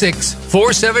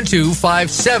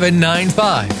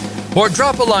 1-866-472-5795. Or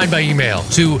drop a line by email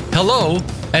to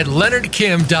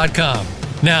hello@leonardkim.com.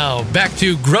 Now, back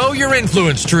to Grow Your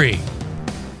Influence Tree.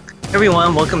 Hey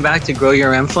everyone, welcome back to Grow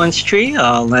Your Influence Tree.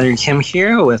 Leonard Kim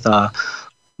here with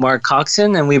Mark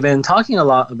Coxon, and we've been talking a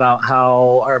lot about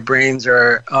how our brains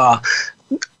are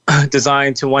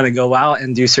designed to want to go out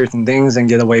and do certain things and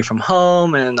get away from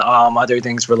home and other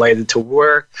things related to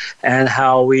work, and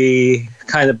how we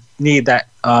kind of need that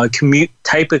commute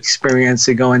type experience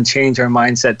to go and change our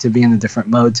mindset to be in a different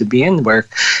mode, to be in work,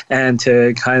 and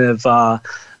to kind of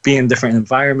be in different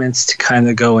environments to kind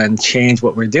of go and change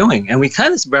what we're doing. And we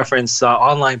kind of reference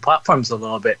online platforms a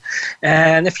little bit.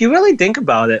 And if you really think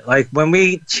about it, like when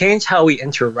we change how we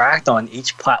interact on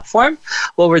each platform,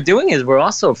 what we're doing is we're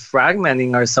also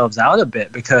fragmenting ourselves out a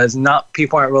bit, because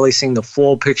people aren't really seeing the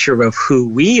full picture of who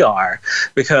we are.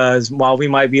 Because while we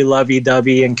might be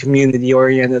lovey-dovey and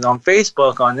community-oriented on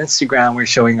Facebook, on Instagram, we're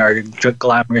showing our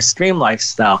glamorous stream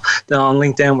lifestyle. Then on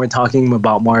LinkedIn, we're talking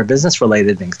about more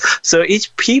business-related things. So each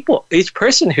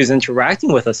person who's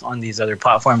interacting with us on these other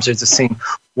platforms are just seeing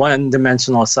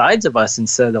one-dimensional sides of us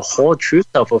instead of the whole true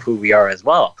self of who we are as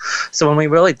well. So when we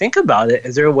really think about it,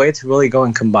 is there a way to really go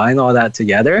and combine all that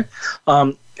together?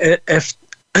 If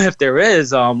there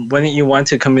is, wouldn't you want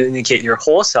to communicate your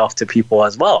whole self to people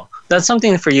as well? That's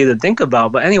something for you to think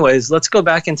about. But anyways, let's go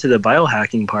back into the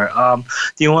biohacking part.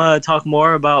 Do you want to talk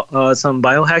more about some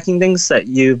biohacking things that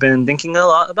you've been thinking a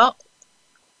lot about?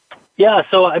 Yeah,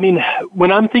 so I mean,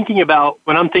 when I'm thinking about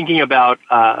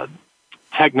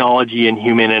technology and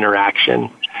human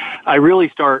interaction, I really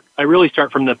start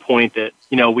from the point that,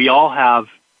 you know, we all have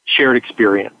shared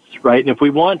experience, right? And if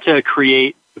we want to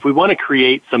create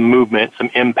some movement, some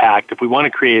impact, if we want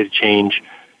to create a change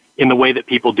in the way that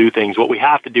people do things, what we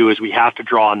have to do is we have to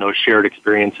draw on those shared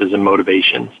experiences and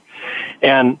motivations.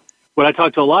 And what I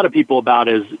talk to a lot of people about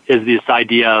is this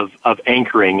idea of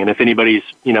anchoring. And if anybody's,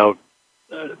 you know,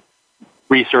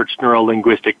 research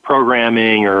neuro-linguistic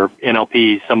programming or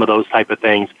NLP, some of those type of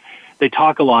things, they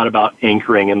talk a lot about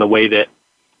anchoring and the way that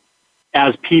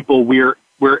as people we're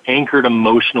anchored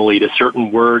emotionally to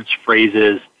certain words,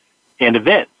 phrases, and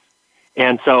events.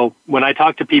 And so when I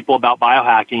talk to people about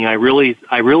biohacking, I really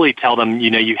tell them,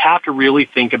 you know, you have to really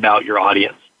think about your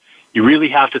audience. You really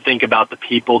have to think about the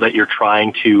people that you're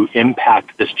trying to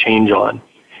impact this change on,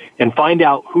 and find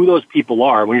out who those people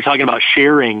are. When you're talking about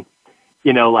sharing,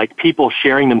 you know, like people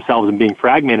sharing themselves and being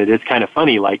fragmented, it's kind of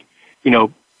funny. Like, you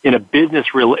know, in a business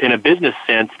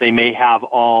sense, they may have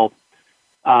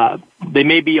they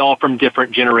may be all from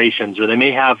different generations, or they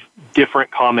may have different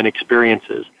common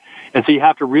experiences. And so you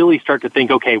have to really start to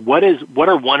think, okay, what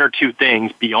are one or two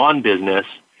things beyond business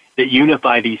that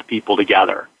unify these people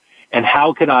together? And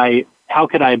how could I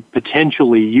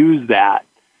potentially use that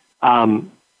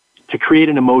to create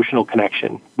an emotional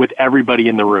connection with everybody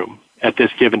in the room at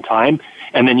this given time,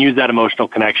 and then use that emotional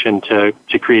connection to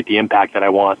create the impact that I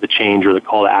want, the change or the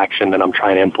call to action that I'm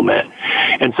trying to implement.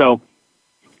 And so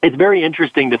it's very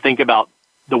interesting to think about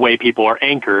the way people are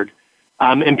anchored.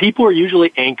 And people are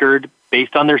usually anchored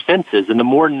based on their senses. And the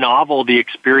more novel the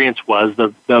experience was,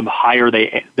 the higher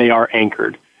they are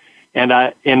anchored. And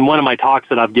in one of my talks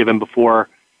that I've given before,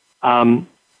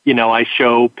 you know, I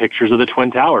show pictures of the Twin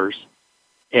Towers.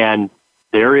 And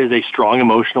there is a strong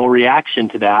emotional reaction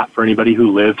to that for anybody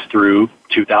who lived through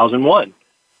 2001,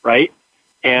 right?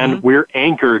 And we're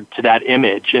anchored to that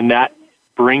image, and that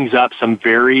brings up some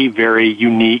very, very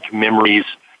unique memories,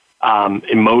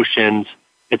 emotions,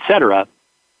 etc.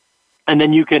 And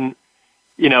then you can,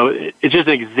 it's just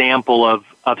an example of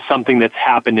something that's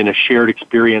happened in a shared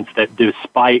experience that,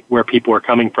 despite where people are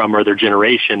coming from or their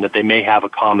generation, that they may have a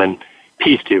common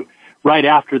piece to. Right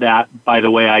after that, by the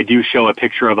way, I do show a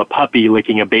picture of a puppy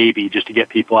licking a baby just to get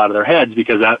people out of their heads,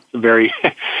 because that's very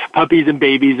puppies and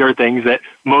babies are things that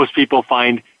most people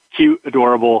find cute,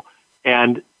 adorable,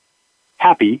 and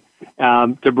happy,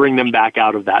 to bring them back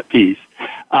out of that piece.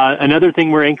 Another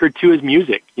thing we're anchored to is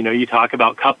music. You talk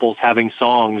about couples having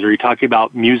songs, or you talk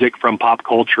about music from pop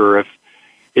culture.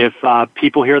 If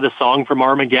people hear the song from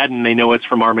Armageddon, they know it's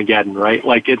from Armageddon, right?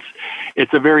 Like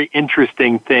it's a very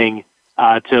interesting thing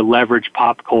to leverage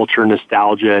pop culture,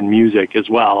 nostalgia, and music as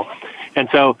well. And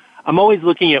so I'm always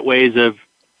looking at ways of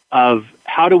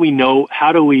how do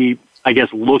we, I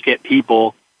guess, look at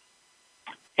people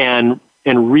and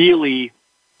really,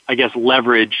 I guess,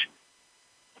 leverage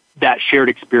that shared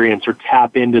experience or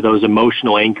tap into those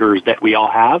emotional anchors that we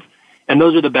all have. And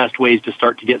those are the best ways to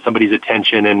start to get somebody's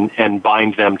attention and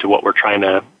bind them to what we're trying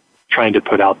to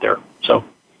put out there. So.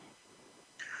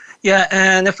 Yeah,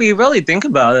 and if we really think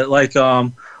about it, like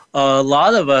a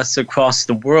lot of us across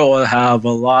the world have a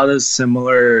lot of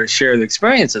similar shared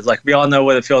experiences. Like, we all know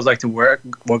what it feels like to work.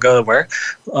 We'll go to work.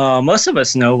 Most of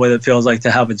us know what it feels like to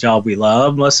have a job we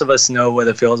love. Most of us know what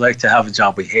it feels like to have a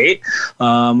job we hate.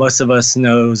 Most of us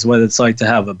knows what it's like to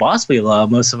have a boss we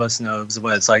love. Most of us knows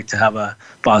what it's like to have a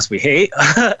boss we hate.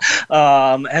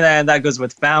 And then that goes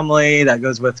with family, that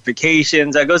goes with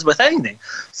vacations, that goes with anything.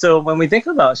 So when we think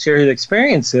about shared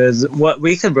experiences, what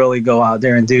we could really go out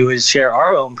there and do is share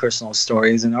our own personal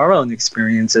stories and our own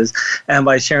experiences. And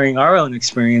by sharing our own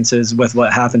experiences with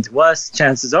what happened to us,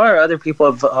 chances are other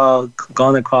people have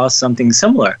gone across something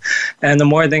similar. And the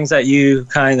more things that you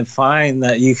kind of find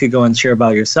that you could go and share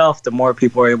about yourself, the more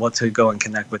people are able to go and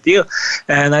connect with you.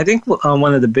 And I think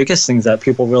one of the biggest things that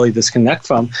people really disconnect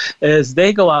from is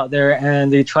they go out there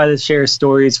and they try to share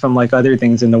stories from like other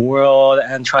things in the world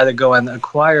and try to go and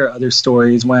acquire other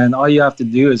stories, when all you have to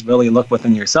do is really look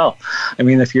within yourself. I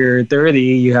mean, if you're 30,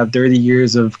 you have 30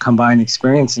 years of combined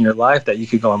experience in your life that you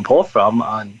could go and pull from.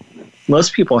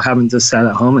 Most people haven't just sat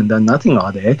at home and done nothing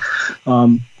all day.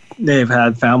 They've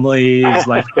had families,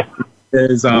 life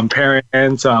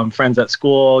parents, friends at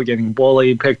school, getting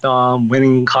bullied, picked on,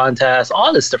 winning contests,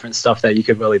 all this different stuff that you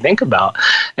could really think about.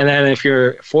 And then if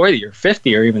you're 40 or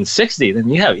 50 or even 60, then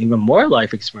you have even more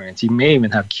life experience. You may even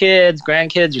have kids,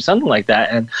 grandkids, or something like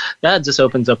that. And that just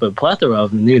opens up a plethora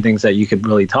of new things that you could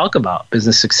really talk about.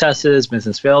 Business successes,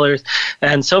 business failures.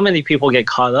 And so many people get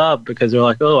caught up because they're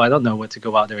like, oh, I don't know what to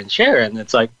go out there and share. And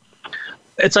it's like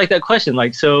that question,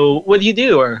 like, so what do you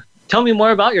do? Or tell me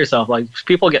more about yourself. Like,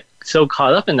 people get so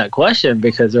caught up in that question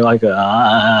because they're like,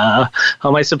 how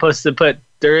am I supposed to put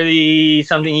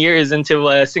 30-something years into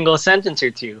a single sentence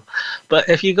or two? But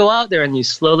if you go out there and you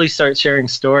slowly start sharing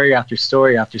story after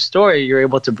story after story, you're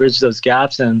able to bridge those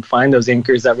gaps and find those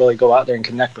anchors that really go out there and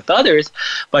connect with others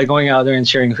by going out there and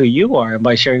sharing who you are. And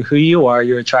by sharing who you are,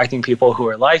 you're attracting people who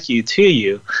are like you to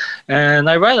you. And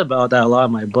I write about that a lot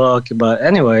in my book. But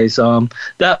anyways,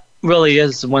 that really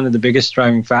is one of the biggest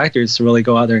driving factors to really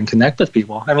go out there and connect with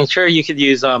people. I mean, sure, you could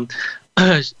use like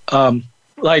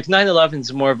 9/11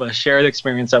 is more of a shared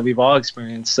experience that we've all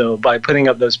experienced. So by putting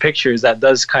up those pictures, that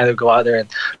does kind of go out there and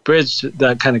bridge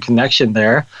that kind of connection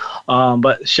there.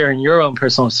 But sharing your own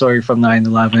personal story from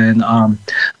 9/11,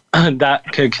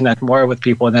 that could connect more with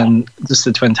people than just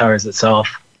the Twin Towers itself.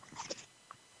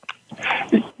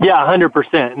 Yeah,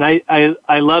 100%. And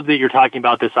I love that you're talking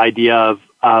about this idea of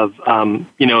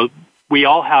we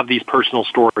all have these personal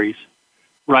stories,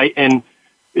 right? And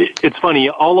it's funny,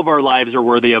 all of our lives are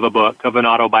worthy of a book, of an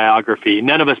autobiography.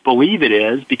 None of us believe it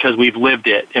is because we've lived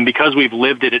it. And because we've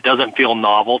lived it, it doesn't feel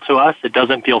novel to us. It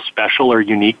doesn't feel special or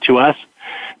unique to us.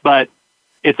 But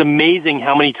it's amazing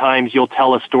how many times you'll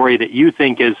tell a story that you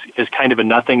think is kind of a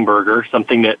nothing burger,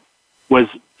 something that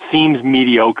seems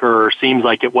mediocre or seems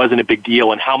like it wasn't a big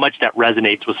deal, and how much that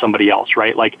resonates with somebody else,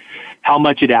 right? Like how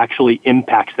much it actually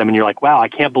impacts them. And you're like, wow, I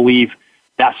can't believe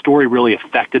that story really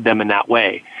affected them in that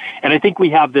way. And I think we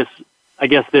have this,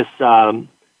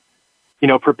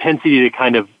 propensity to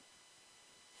kind of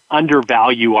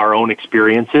undervalue our own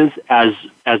experiences as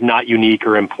not unique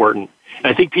or important. And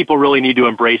I think people really need to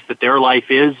embrace that their life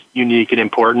is unique and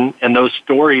important, and those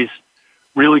stories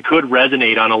really could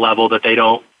resonate on a level that they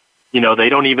don't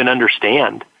even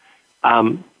understand.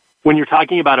 when you're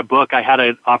talking about a book, I had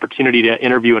an opportunity to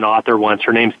interview an author once.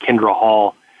 Her name's Kendra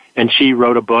Hall, and she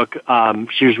wrote a book.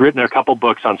 She's written a couple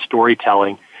books on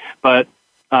storytelling, but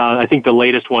I think the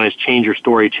latest one is Change Your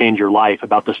Story, Change Your Life,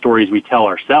 about the stories we tell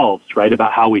ourselves, right,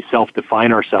 about how we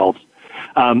self-define ourselves.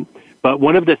 But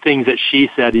one of the things that she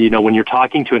said, when you're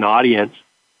talking to an audience,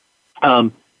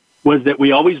 was that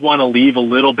we always want to leave a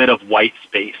little bit of white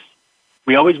space.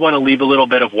 We always want to leave a little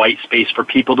bit of white space for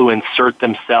people to insert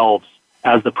themselves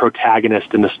as the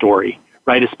protagonist in the story,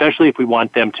 right? Especially if we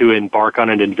want them to embark on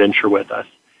an adventure with us.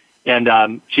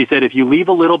 And she said, if you leave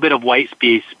a little bit of white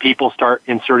space, people start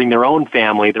inserting their own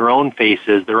family, their own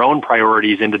faces, their own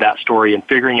priorities into that story and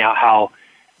figuring out how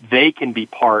they can be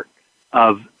part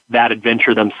of that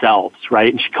adventure themselves,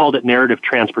 right? And she called it narrative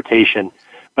transportation.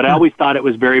 But I always thought it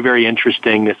was very, very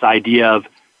interesting, this idea of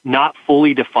not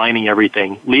fully defining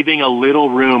everything, leaving a little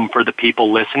room for the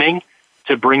people listening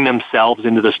to bring themselves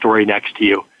into the story next to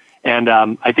you. And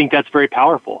I think that's very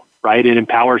powerful, right? It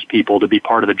empowers people to be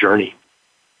part of the journey.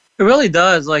 It really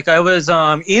does. Like, I was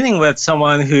eating with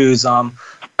someone who's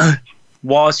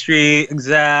Wall Street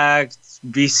exec,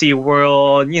 VC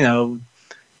world,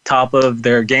 top of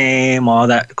their game, all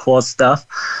that cool stuff.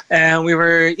 And we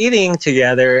were eating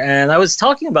together, and I was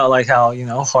talking about like how,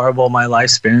 horrible my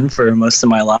life's been for most of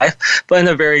my life, but in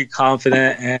a very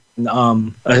confident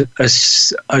and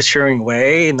assuring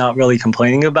way, not really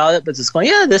complaining about it, but just going,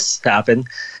 yeah, this happened.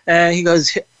 And he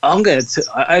goes,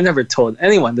 I never told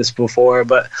anyone this before,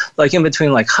 but like in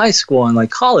between like high school and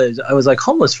like college, I was like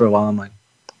homeless for a while. I'm like,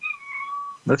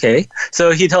 okay.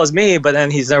 So he tells me, but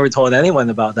then he's never told anyone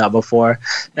about that before.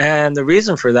 And the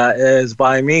reason for that is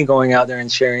by me going out there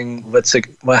and sharing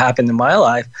what happened in my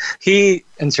life, he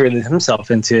inserted himself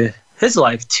into his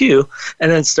life too,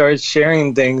 and then started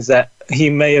sharing things that he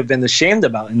may have been ashamed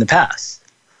about in the past,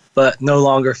 but no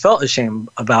longer felt ashamed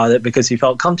about it because he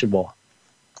felt comfortable.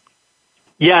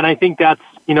 Yeah, and I think that's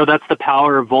the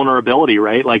power of vulnerability,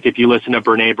 right? Like if you listen to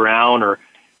Brené Brown or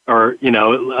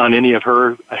on any of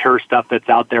her stuff that's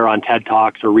out there on TED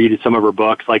Talks or read some of her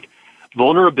books, like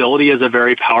vulnerability is a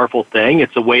very powerful thing.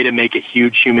 It's a way to make a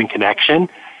huge human connection.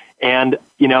 And,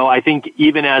 I think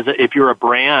even if you're a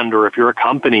brand or if you're a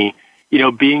company,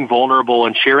 being vulnerable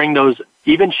and sharing those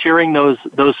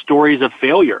stories of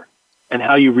failure and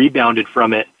how you rebounded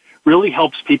from it really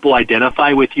helps people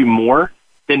identify with you more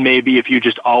than maybe if you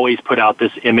just always put out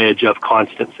this image of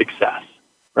constant success,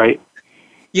 right?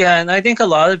 Yeah, and I think a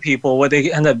lot of people, what they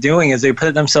end up doing is they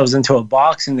put themselves into a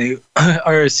box and they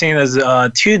are seen as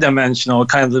two-dimensional,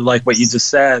 kind of like what you just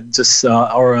said, just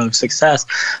aura of success,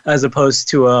 as opposed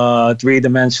to a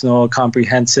three-dimensional,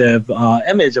 comprehensive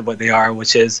image of what they are,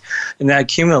 which is an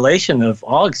accumulation of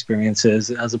all experiences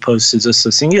as opposed to just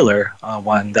a singular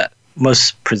one that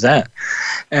most present.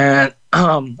 And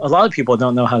a lot of people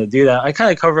don't know how to do that. I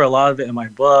kind of cover a lot of it in my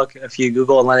book. If you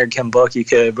Google a Leonard Kim book, you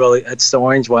could really, it's the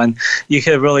orange one, you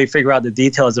could really figure out the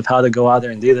details of how to go out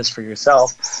there and do this for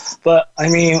yourself. But I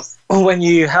mean, when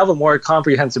you have a more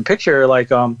comprehensive picture, like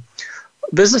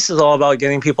business is all about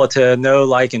getting people to know,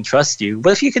 like, and trust you.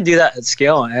 But if you could do that at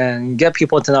scale and get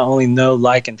people to not only know,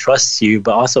 like, and trust you,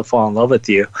 but also fall in love with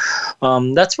you,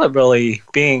 that's what really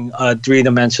being a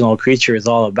three-dimensional creature is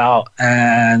all about.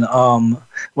 And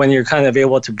when you're kind of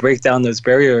able to break down those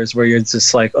barriers where you're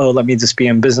just like, oh, let me just be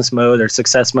in business mode or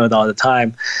success mode all the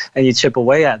time, and you chip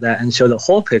away at that and show the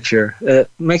whole picture, it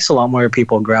makes a lot more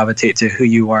people gravitate to who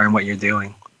you are and what you're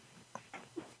doing.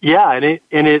 Yeah,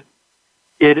 and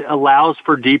it allows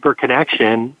for deeper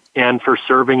connection and for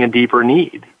serving a deeper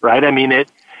need, right? I mean,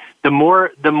 the more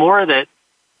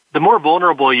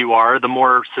vulnerable you are, the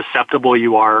more susceptible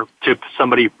you are to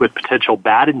somebody with potential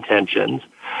bad intentions,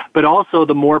 but also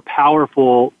the more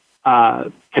powerful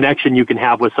connection you can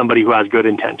have with somebody who has good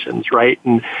intentions, right?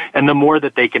 And the more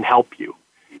that they can help you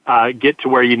get to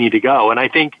where you need to go. And I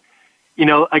think,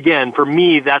 again, for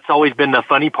me, that's always been the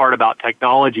funny part about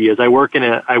technology is I work in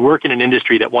an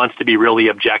industry that wants to be really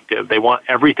objective. They want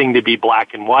everything to be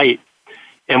black and white.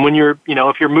 And when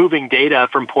if you're moving data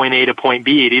from point A to point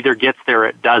B, it either gets there or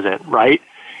it doesn't, right?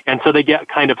 And so they get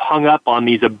kind of hung up on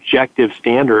these objective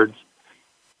standards.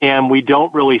 And we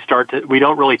don't really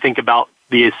think about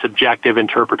the subjective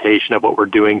interpretation of what we're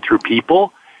doing through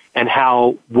people and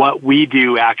how what we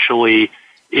do actually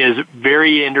is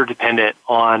very interdependent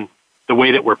on the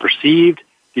way that we're perceived,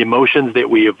 the emotions that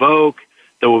we evoke,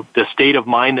 the state of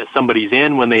mind that somebody's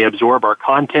in when they absorb our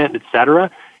content, et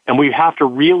cetera. And we have to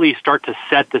really start to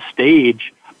set the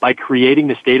stage by creating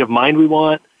the state of mind we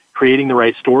want, creating the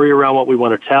right story around what we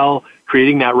want to tell,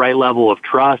 creating that right level of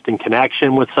trust and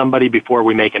connection with somebody before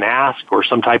we make an ask or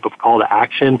some type of call to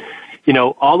action.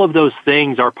 all of those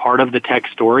things are part of the tech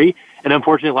story. And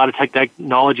unfortunately, a lot of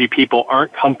technology people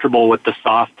aren't comfortable with the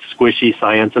soft, squishy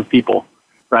science of people,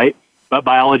 right? But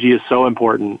biology is so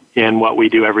important in what we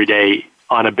do every day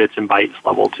on a bits and bytes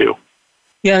level too.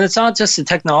 Yeah, and it's not just the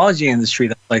technology industry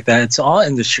that's like that. It's all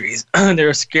industries.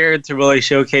 They're scared to really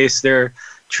showcase their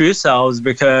true selves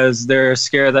because they're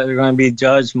scared that they're going to be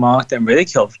judged, mocked, and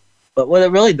ridiculed. But what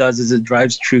it really does is it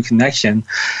drives true connection.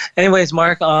 Anyways,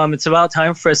 Mark, it's about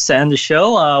time for us to end the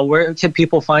show. Where can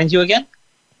people find you again?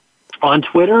 On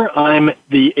Twitter, I'm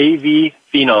the AV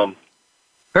Phenom.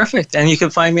 Perfect. And you can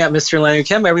find me at Mr. Leonard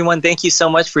Kim. Everyone, thank you so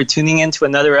much for tuning in to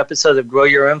another episode of Grow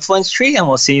Your Influence Tree, and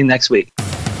we'll see you next week.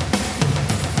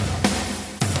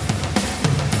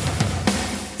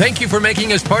 Thank you for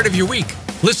making us part of your week.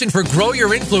 Listen for Grow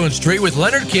Your Influence Tree with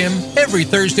Leonard Kim every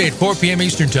Thursday at 4 p.m.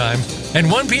 Eastern Time and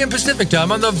 1 p.m. Pacific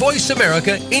Time on the Voice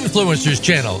America Influencers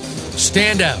channel.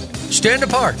 Stand out, stand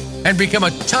apart, and become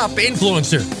a top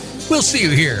influencer. We'll see you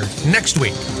here next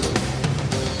week.